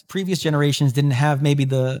whereas previous generations didn't have maybe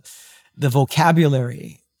the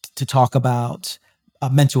vocabulary to talk about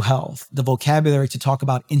mental health, the vocabulary to talk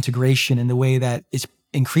about integration in the way that is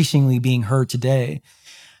increasingly being heard today,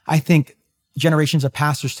 I think generations of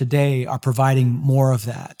pastors today are providing more of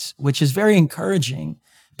that, which is very encouraging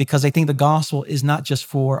because I think the gospel is not just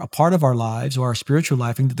for a part of our lives or our spiritual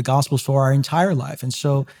life. I think that the gospel is for our entire life. And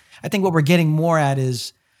so I think what we're getting more at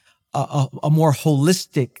is a more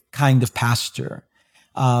holistic kind of pastor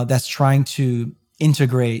that's trying to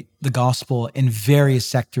integrate the gospel in various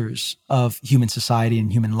sectors of human society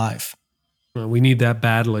and human life. Well, we need that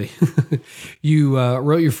badly. You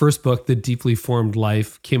wrote your first book, The Deeply Formed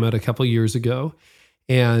Life, came out a couple years ago.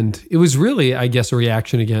 And it was really, I guess, a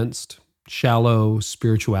reaction against shallow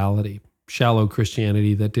spirituality, shallow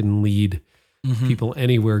Christianity that didn't lead people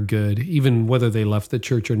anywhere good, even whether they left the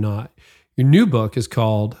church or not. Your new book is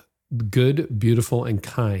called Good, Beautiful, and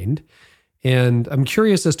Kind. And I'm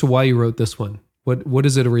curious as to why you wrote this one. What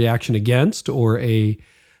is it a reaction against or an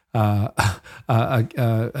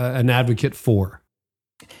advocate for?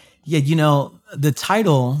 Yeah, the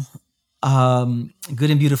title,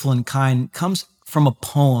 Good and Beautiful and Kind, comes from a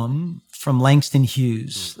poem from Langston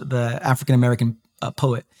Hughes, the African-American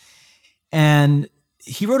poet. And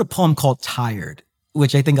he wrote a poem called Tired,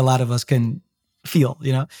 which I think a lot of us can feel,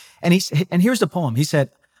 And here's the poem. He said,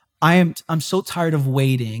 I'm so tired of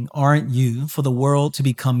waiting, aren't you, for the world to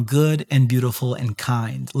become good and beautiful and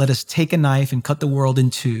kind. Let us take a knife and cut the world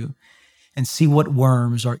in two and see what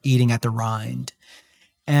worms are eating at the rind.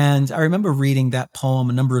 And I remember reading that poem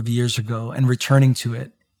a number of years ago and returning to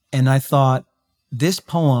it. And I thought, this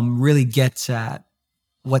poem really gets at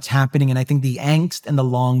what's happening. And I think the angst and the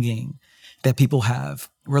longing that people have.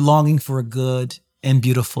 We're longing for a good and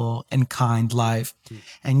beautiful and kind life.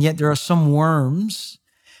 And yet there are some worms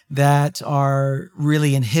that are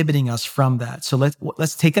really inhibiting us from that. So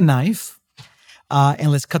let's take a knife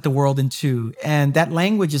and let's cut the world in two. And that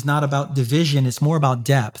language is not about division. It's more about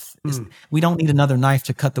depth. We don't need another knife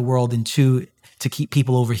to cut the world in two to keep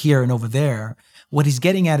people over here and over there. What he's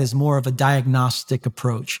getting at is more of a diagnostic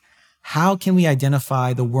approach. How can we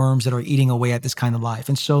identify the worms that are eating away at this kind of life?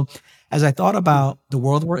 And so as I thought about the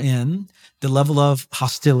world we're in, the level of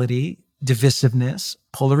hostility, divisiveness,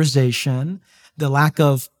 polarization, the lack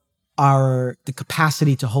of the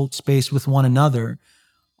capacity to hold space with one another,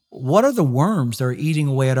 what are the worms that are eating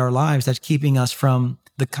away at our lives that's keeping us from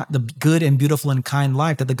the good and beautiful and kind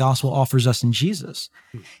life that the gospel offers us in Jesus?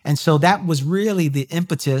 And so that was really the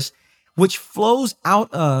impetus, which flows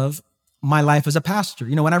out of my life as a pastor.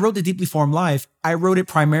 When I wrote The Deeply Formed Life, I wrote it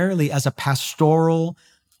primarily as a pastoral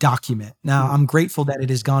document. Now, I'm grateful that it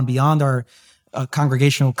has gone beyond our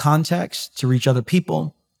congregational context to reach other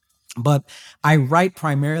people. But I write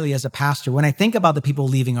primarily as a pastor. When I think about the people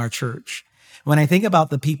leaving our church, when I think about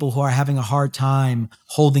the people who are having a hard time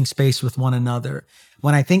holding space with one another,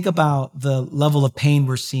 when I think about the level of pain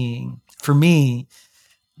we're seeing, for me,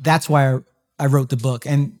 that's why I wrote the book.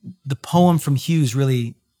 And the poem from Hughes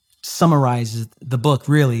really summarizes the book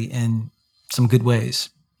really in some good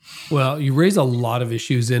ways. Well, you raise a lot of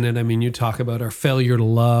issues in it. I mean, you talk about our failure to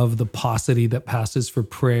love, the paucity that passes for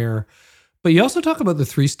prayer. But you also talk about the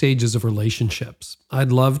 3 stages of relationships.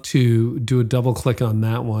 I'd love to do a double click on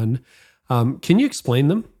that one. Can you explain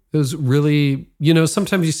them? It was really,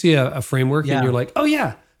 sometimes you see a framework and you're like, oh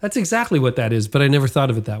yeah, that's exactly what that is. But I never thought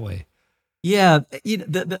of it that way. Yeah.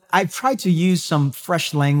 I've tried to use some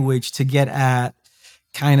fresh language to get at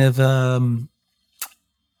kind of an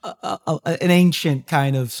ancient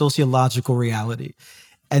kind of sociological reality.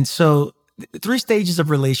 And so 3 stages of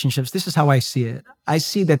relationships, this is how I see it. I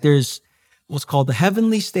see that there's what's called the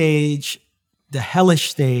heavenly stage, the hellish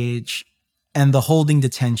stage, and the holding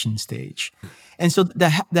detention stage. And so the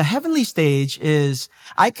heavenly stage is,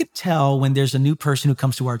 I could tell when there's a new person who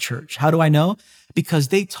comes to our church. How do I know? Because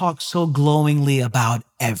they talk so glowingly about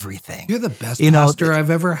everything. You're the best pastor I've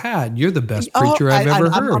ever had. You're the best preacher I've ever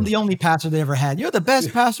heard. I'm the only pastor they ever had. You're the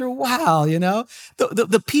best pastor. Wow.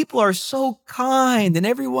 The people are so kind and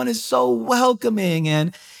everyone is so welcoming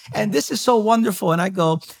and this is so wonderful. And I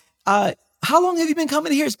go, how long have you been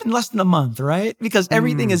coming here? It's been less than a month, right? Because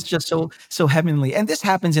everything is just so heavenly. And this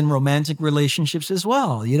happens in romantic relationships as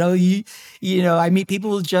well. I meet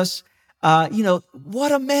people who just,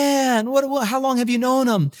 what a man. How long have you known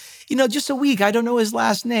him? Just a week. I don't know his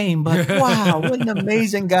last name, but wow, what an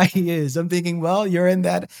amazing guy he is. I'm thinking, well, you're in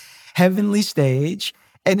that heavenly stage.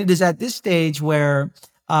 And it is at this stage where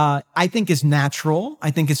I think it's natural. I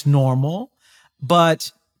think it's normal.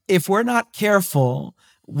 But if we're not careful,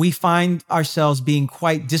 we find ourselves being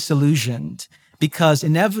quite disillusioned because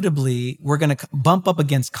inevitably we're going to bump up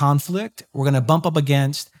against conflict. We're going to bump up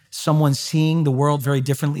against someone seeing the world very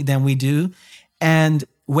differently than we do. And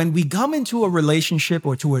when we come into a relationship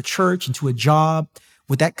or to a church, into a job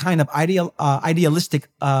with that kind of idealistic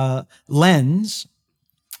lens,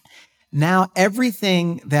 now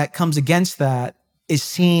everything that comes against that is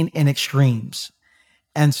seen in extremes.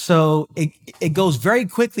 And so it goes very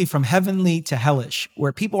quickly from heavenly to hellish,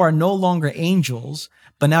 where people are no longer angels,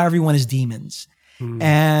 but now everyone is demons.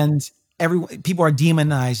 And people are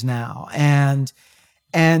demonized now. And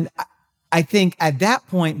I think at that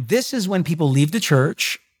point, this is when people leave the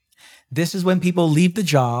church. This is when people leave the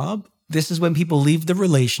job. This is when people leave the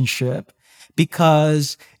relationship,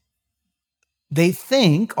 because they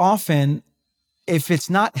think often, if it's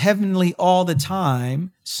not heavenly all the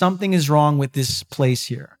time, something is wrong with this place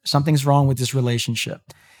here. Something's wrong with this relationship.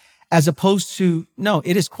 As opposed to, no,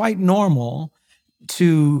 it is quite normal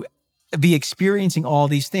to be experiencing all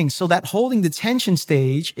these things. So that holding the tension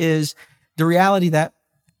stage is the reality that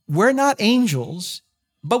we're not angels,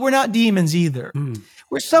 but we're not demons either.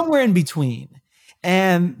 We're somewhere in between.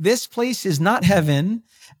 And this place is not heaven.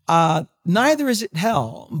 Neither is it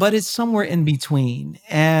hell, but it's somewhere in between.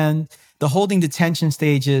 And the holding the tension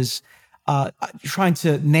stage is trying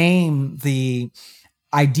to name the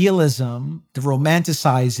idealism, the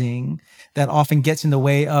romanticizing that often gets in the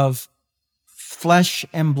way of flesh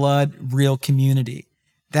and blood, real community,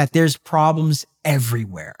 that there's problems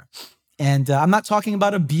everywhere. And I'm not talking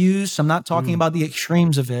about abuse. I'm not talking about the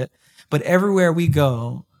extremes of it, but everywhere we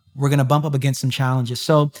go, we're going to bump up against some challenges.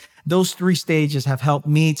 So those 3 stages have helped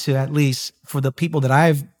me to, at least for the people that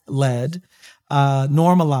I've led,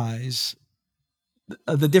 normalize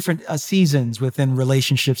the different seasons within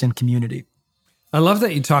relationships and community. I love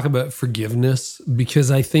that you talk about forgiveness,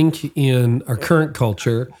 because I think in our current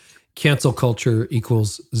culture, cancel culture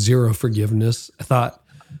equals zero forgiveness. I thought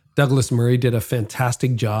Douglas Murray did a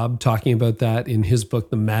fantastic job talking about that in his book,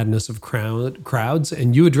 The Madness of Crowds,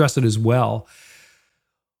 and you address it as well.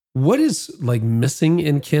 What is like missing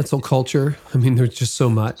in cancel culture? I mean, there's just so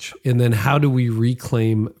much. And then how do we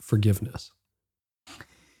reclaim forgiveness?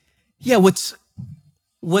 Yeah,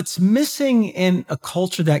 what's missing in a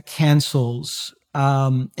culture that cancels,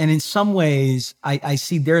 and in some ways I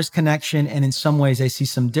see there's connection, and in some ways I see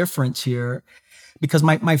some difference here, because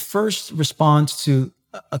my first response to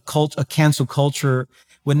a cancel culture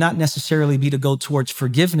would not necessarily be to go towards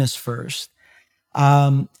forgiveness first.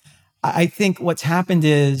 I think what's happened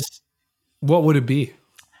is... What would it be?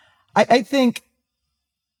 I think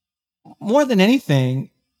more than anything,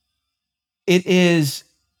 it is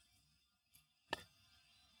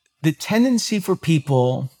the tendency for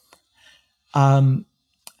people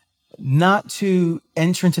not to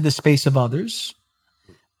enter into the space of others,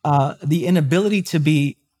 the inability to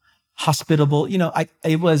be hospitable. You know,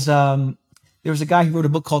 there was a guy who wrote a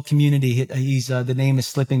book called Community. He's the name is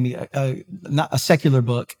slipping me, not a secular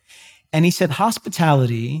book. And he said,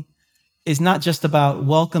 hospitality is not just about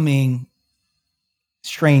welcoming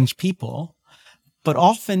strange people, but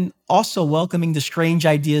often also welcoming the strange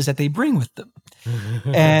ideas that they bring with them.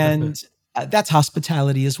 And that's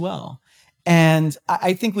hospitality as well. And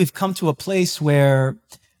I think we've come to a place where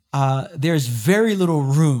there's very little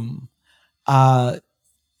room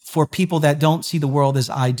for people that don't see the world as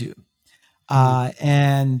I do.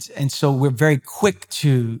 And so we're very quick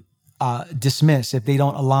to dismiss if they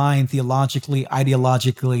don't align theologically,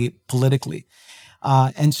 ideologically, politically.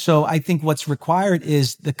 And so I think what's required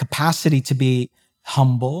is the capacity to be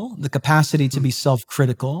humble, the capacity to be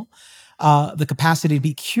self-critical, the capacity to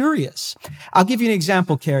be curious. I'll give you an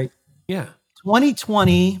example, Carrie. Yeah.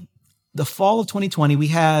 2020, the fall of 2020, we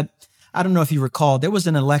had, I don't know if you recall, there was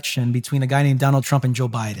an election between a guy named Donald Trump and Joe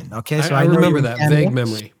Biden. Okay. So I remember that vague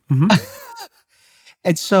memory. Mm-hmm.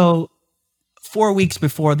 And so 4 weeks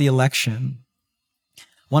before the election,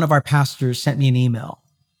 one of our pastors sent me an email,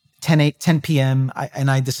 10 p.m.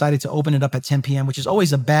 And I decided to open it up at 10 p.m., which is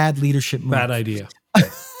always a bad leadership move. Bad idea.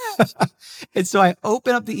 And so I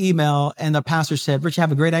opened up the email and the pastor said, Rich, I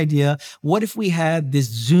have a great idea. What if we had this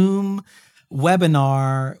Zoom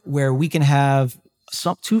webinar where we can have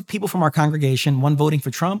two people from our congregation, one voting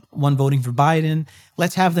for Trump, one voting for Biden.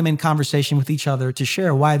 Let's have them in conversation with each other to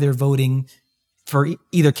share why they're voting for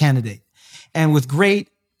either candidate. And with great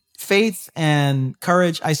faith and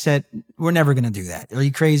courage, I said, we're never going to do that. Are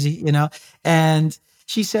you crazy? You know? And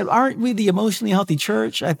she said, aren't we the emotionally healthy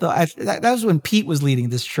church? I thought that was when Pete was leading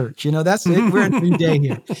this church. You know, that's it. We're in a new day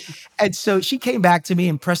here. And so she came back to me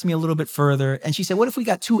and pressed me a little bit further. And she said, what if we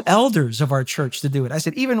got 2 elders of our church to do it? I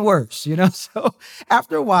said, even worse, you know? So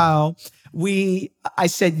after a while, I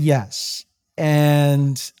said yes.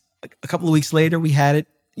 And a couple of weeks later, we had it,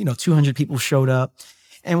 200 people showed up.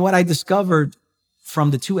 And what I discovered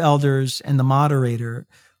from the 2 elders and the moderator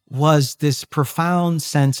was this profound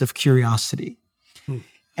sense of curiosity.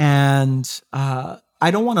 And I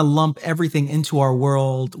don't want to lump everything into our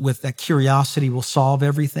world with that curiosity will solve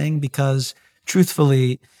everything, because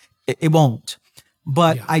truthfully, it won't.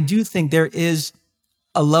 But yeah. I do think there is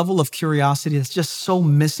a level of curiosity that's just so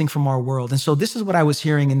missing from our world. And so this is what I was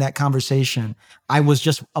hearing in that conversation. I was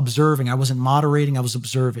just observing. I wasn't moderating. I was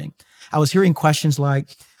observing. I was hearing questions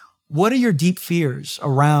like, what are your deep fears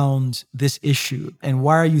around this issue? And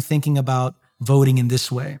why are you thinking about voting in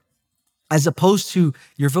this way? As opposed to,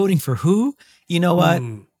 you're voting for who? You know what?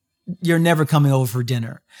 You're never coming over for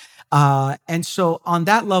dinner. And so on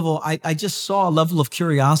that level, I just saw a level of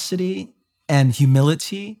curiosity and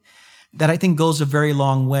humility that I think goes a very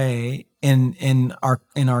long way in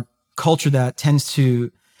our culture that tends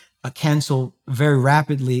to cancel very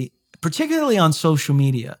rapidly, particularly on social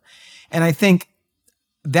media. And I think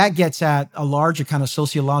that gets at a larger kind of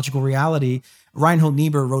sociological reality. Reinhold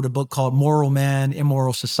Niebuhr wrote a book called Moral Man,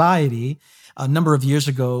 Immoral Society a number of years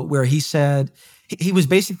ago, where he said, he was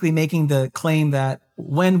basically making the claim that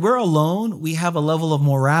when we're alone, we have a level of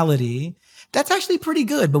morality that's actually pretty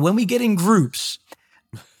good. But when we get in groups,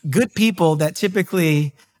 good people that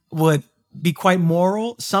typically would be quite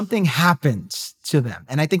moral, something happens to them.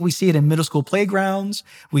 And I think we see it in middle school playgrounds.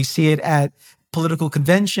 We see it at political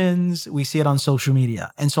conventions. We see it on social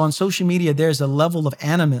media. And so on social media, there's a level of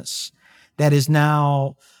animus that is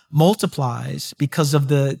now multiplies because of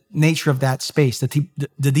the nature of that space, the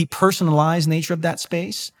depersonalized nature of that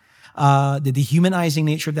space, the dehumanizing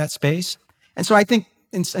nature of that space. And so I think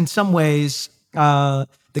in some ways, the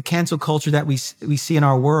cancel culture that we see in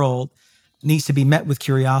our world needs to be met with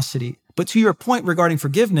curiosity. But to your point regarding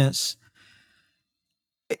forgiveness,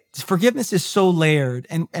 forgiveness is so layered.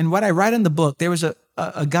 And what I write in the book, there was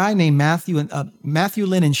a guy named Matthew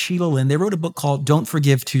Lynn and Sheila Lynn. They wrote a book called Don't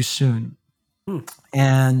Forgive Too Soon.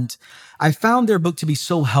 And I found their book to be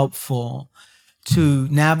so helpful to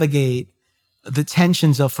navigate the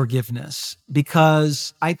tensions of forgiveness,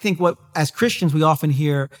 because I think what, as Christians, we often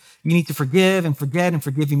hear, you need to forgive and forget and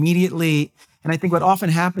forgive immediately. And I think what often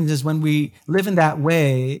happens is when we live in that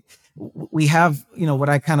way, we have, what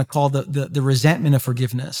I kind of call the resentment of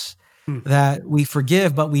forgiveness, that we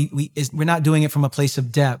forgive, but we're not doing it from a place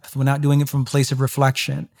of depth. We're not doing it from a place of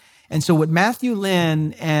reflection. And so what Matthew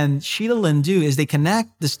Lynn and Sheila Lynn do is they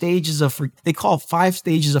connect the stages of, they call 5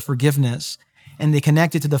 stages of forgiveness, and they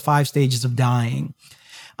connect it to the 5 stages of dying.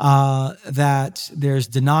 That there's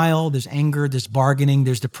denial, there's anger, there's bargaining,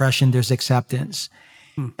 there's depression, there's acceptance.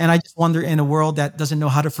 And I just wonder, in a world that doesn't know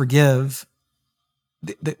how to forgive,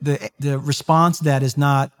 the response to that is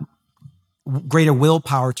not greater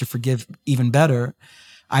willpower to forgive even better.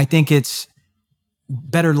 I think it's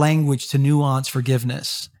better language to nuance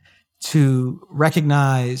forgiveness, to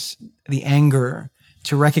recognize the anger,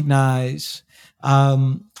 to recognize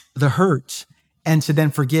the hurt, and to then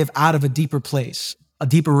forgive out of a deeper place, a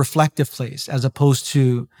deeper reflective place, as opposed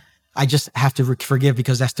to, I just have to forgive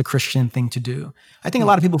because that's the Christian thing to do. I think a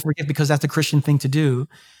lot of people forgive because that's the Christian thing to do,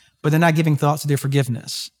 but they're not giving thought to their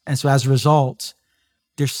forgiveness. And so as a result,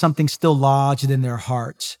 there's something still lodged in their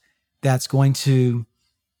heart that's going to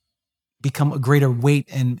become a greater weight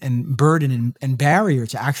and burden and barrier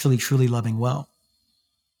to actually truly loving well.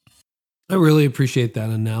 I really appreciate that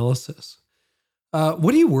analysis.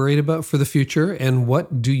 What are you worried about for the future, and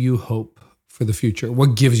what do you hope for the future?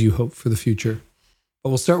 What gives you hope for the future? But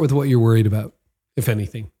we'll start with what you're worried about, if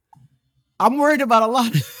anything. I'm worried about a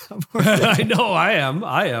lot. I know I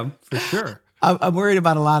am for sure. I'm worried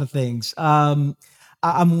about a lot of things. I'm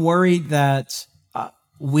worried that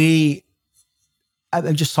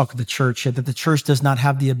I'm just talking to the church, that the church does not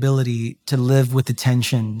have the ability to live with the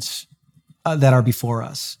tensions that are before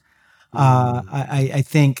us. I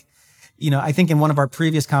think in one of our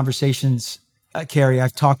previous conversations, Carrie,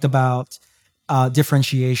 I've talked about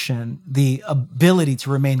differentiation, the ability to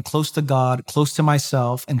remain close to God, close to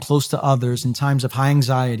myself, and close to others in times of high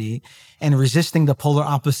anxiety, and resisting the polar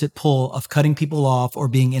opposite pull of cutting people off or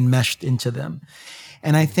being enmeshed into them.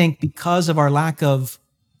 And I think because of our lack of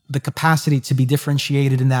the capacity to be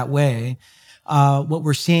differentiated in that way, what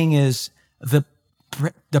we're seeing is the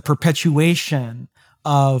perpetuation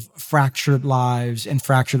of fractured lives and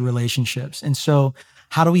fractured relationships. And so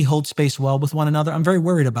how do we hold space well with one another? I'm very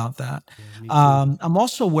worried about that. I'm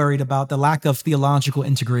also worried about the lack of theological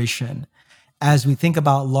integration as we think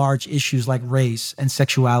about large issues like race and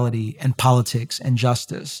sexuality and politics and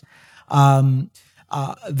justice.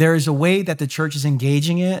 There is a way that the church is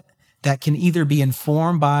engaging it that can either be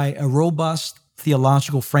informed by a robust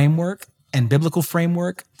theological framework and biblical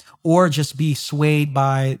framework, or just be swayed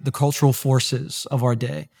by the cultural forces of our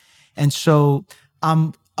day. And so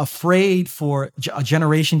I'm afraid for a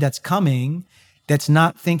generation that's coming that's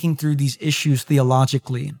not thinking through these issues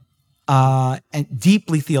theologically, and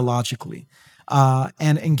deeply theologically.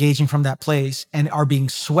 and engaging from that place, and are being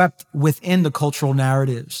swept within the cultural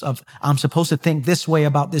narratives of, I'm supposed to think this way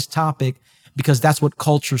about this topic because that's what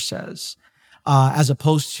culture says. As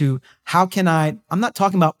opposed to I'm not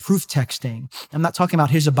talking about proof texting. I'm not talking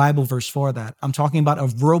about here's a Bible verse for that. I'm talking about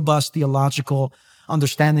a robust theological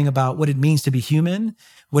understanding about what it means to be human,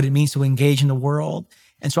 what it means to engage in the world.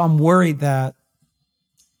 And so I'm worried that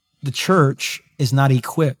the church is not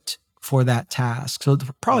equipped for that task. So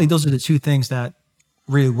probably those are the two things that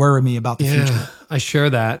really worry me about the future. I share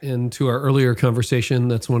that. And to our earlier conversation,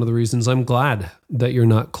 that's one of the reasons I'm glad that you're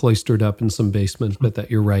not cloistered up in some basement, but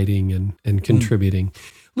that you're writing and contributing.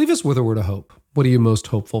 Leave us with a word of hope. What are you most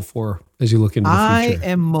hopeful for as you look into the future? I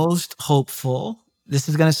am most hopeful. This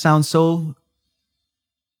is going to sound so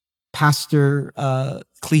pastor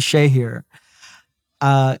cliche here,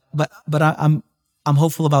 but I'm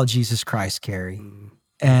hopeful about Jesus Christ, Carrie.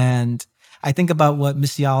 And I think about what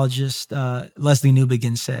missiologist Leslie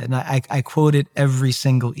Newbegin said, and I quote it every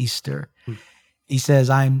single Easter. He says,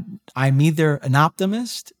 I'm neither an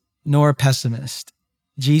optimist nor a pessimist.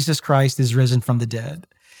 Jesus Christ is risen from the dead.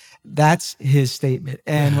 That's his statement.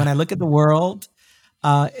 And when I look at the world,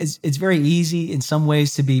 it's very easy in some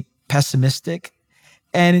ways to be pessimistic.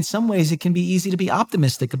 And in some ways, it can be easy to be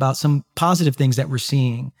optimistic about some positive things that we're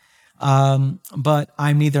seeing. But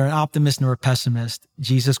I'm neither an optimist nor a pessimist.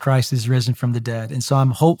 Jesus Christ is risen from the dead. And so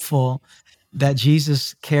I'm hopeful that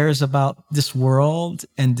Jesus cares about this world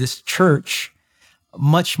and this church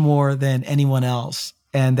much more than anyone else,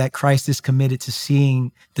 and that Christ is committed to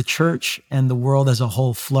seeing the church and the world as a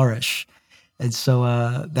whole flourish. And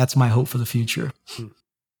so that's my hope for the future.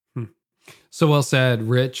 So well said,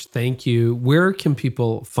 Rich. Thank you. Where can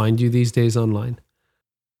people find you these days online?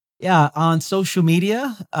 Yeah, on social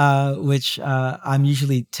media, which I'm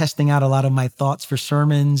usually testing out a lot of my thoughts for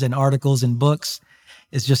sermons and articles and books.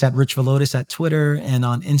 It's just at Rich Villodas at Twitter and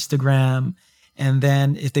on Instagram. And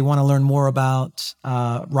then if they want to learn more about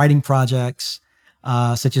writing projects,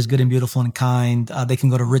 such as Good and Beautiful and Kind, they can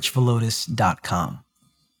go to richvillodas.com.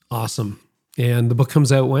 Awesome. And the book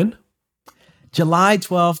comes out when? July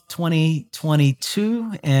 12th,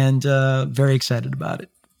 2022, and very excited about it.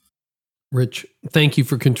 Rich, thank you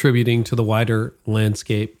for contributing to the wider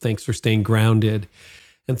landscape. Thanks for staying grounded.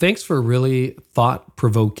 And thanks for a really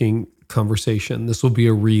thought-provoking conversation. This will be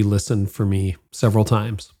a re-listen for me several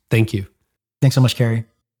times. Thank you. Thanks so much, Carrie.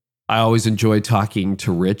 I always enjoy talking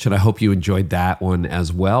to Rich, and I hope you enjoyed that one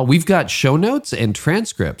as well. We've got show notes and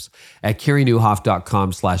transcripts at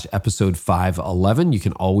carrienewhoff.com/episode 511. You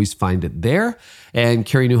can always find it there. And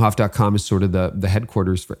carrienewhoff.com is sort of the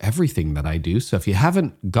headquarters for everything that I do. So if you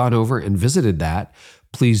haven't gone over and visited that,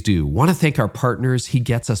 please do. Want to thank our partners, He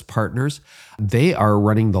Gets Us Partners. They are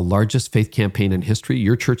running the largest faith campaign in history.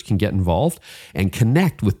 Your church can get involved and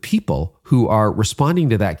connect with people who are responding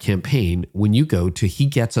to that campaign when you go to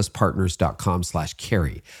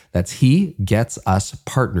hegetsuspartners.com/carry. That's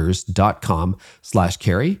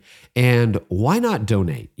hegetsuspartners.com/carry. And why not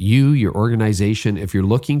donate? You, your organization, if you're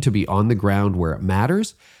looking to be on the ground where it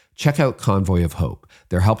matters, check out Convoy of Hope.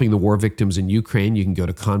 They're helping the war victims in Ukraine. You can go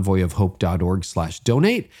to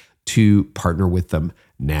convoyofhope.org/donate to partner with them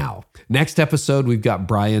now. Next episode, we've got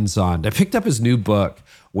Brian Zond. I picked up his new book,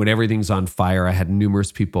 When Everything's on Fire. I had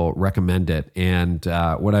numerous people recommend it. And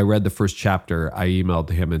when I read the first chapter, I emailed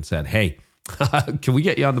him and said, hey, can we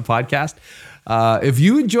get you on the podcast? If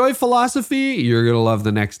you enjoy philosophy, you're going to love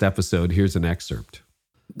the next episode. Here's an excerpt.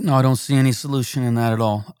 No, I don't see any solution in that at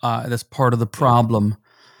all. That's part of the problem.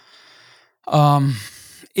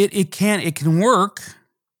 It can work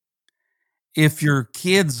if your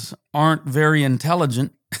kids aren't very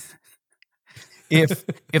intelligent,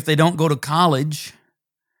 if they don't go to college,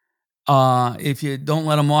 if you don't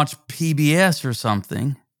let them watch PBS or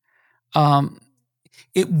something.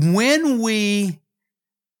 When we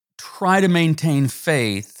try to maintain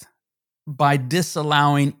faith by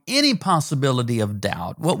disallowing any possibility of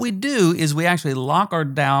doubt, what we do is we actually lock our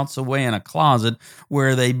doubts away in a closet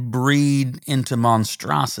where they breed into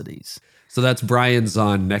monstrosities. So that's Brian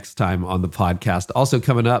Zahn next time on the podcast. Also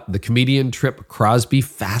coming up, the comedian Trip Crosby,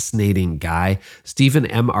 fascinating guy, Stephen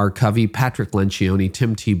M.R. Covey, Patrick Lencioni,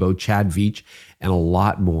 Tim Tebow, Chad Veach, and a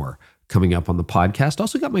lot more coming up on the podcast.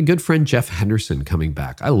 Also got my good friend Jeff Henderson coming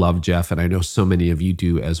back. I love Jeff, and I know so many of you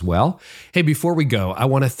do as well. Hey, before we go, I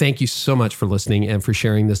want to thank you so much for listening and for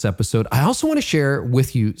sharing this episode. I also want to share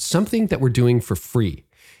with you something that we're doing for free.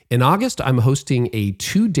 In August, I'm hosting a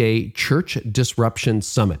 2-day Church Disruption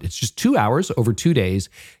Summit. It's just 2 hours over 2 days.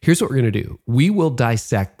 Here's what we're going to do. We will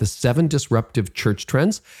dissect the 7 disruptive church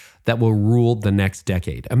trends that will rule the next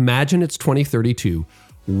decade. Imagine it's 2032.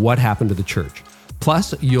 What happened to the church?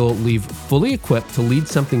 Plus, you'll leave fully equipped to lead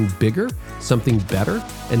something bigger, something better,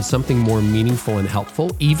 and something more meaningful and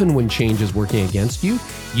helpful, even when change is working against you.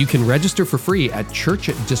 You can register for free at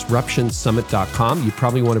churchdisruptionsummit.com. You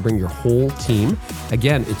probably want to bring your whole team.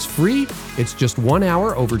 Again, it's free. It's just 1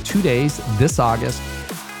 hour over 2 days this August.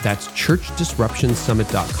 That's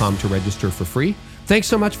churchdisruptionsummit.com to register for free. Thanks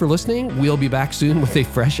so much for listening. We'll be back soon with a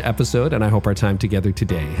fresh episode, and I hope our time together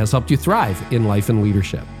today has helped you thrive in life and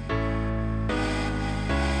leadership.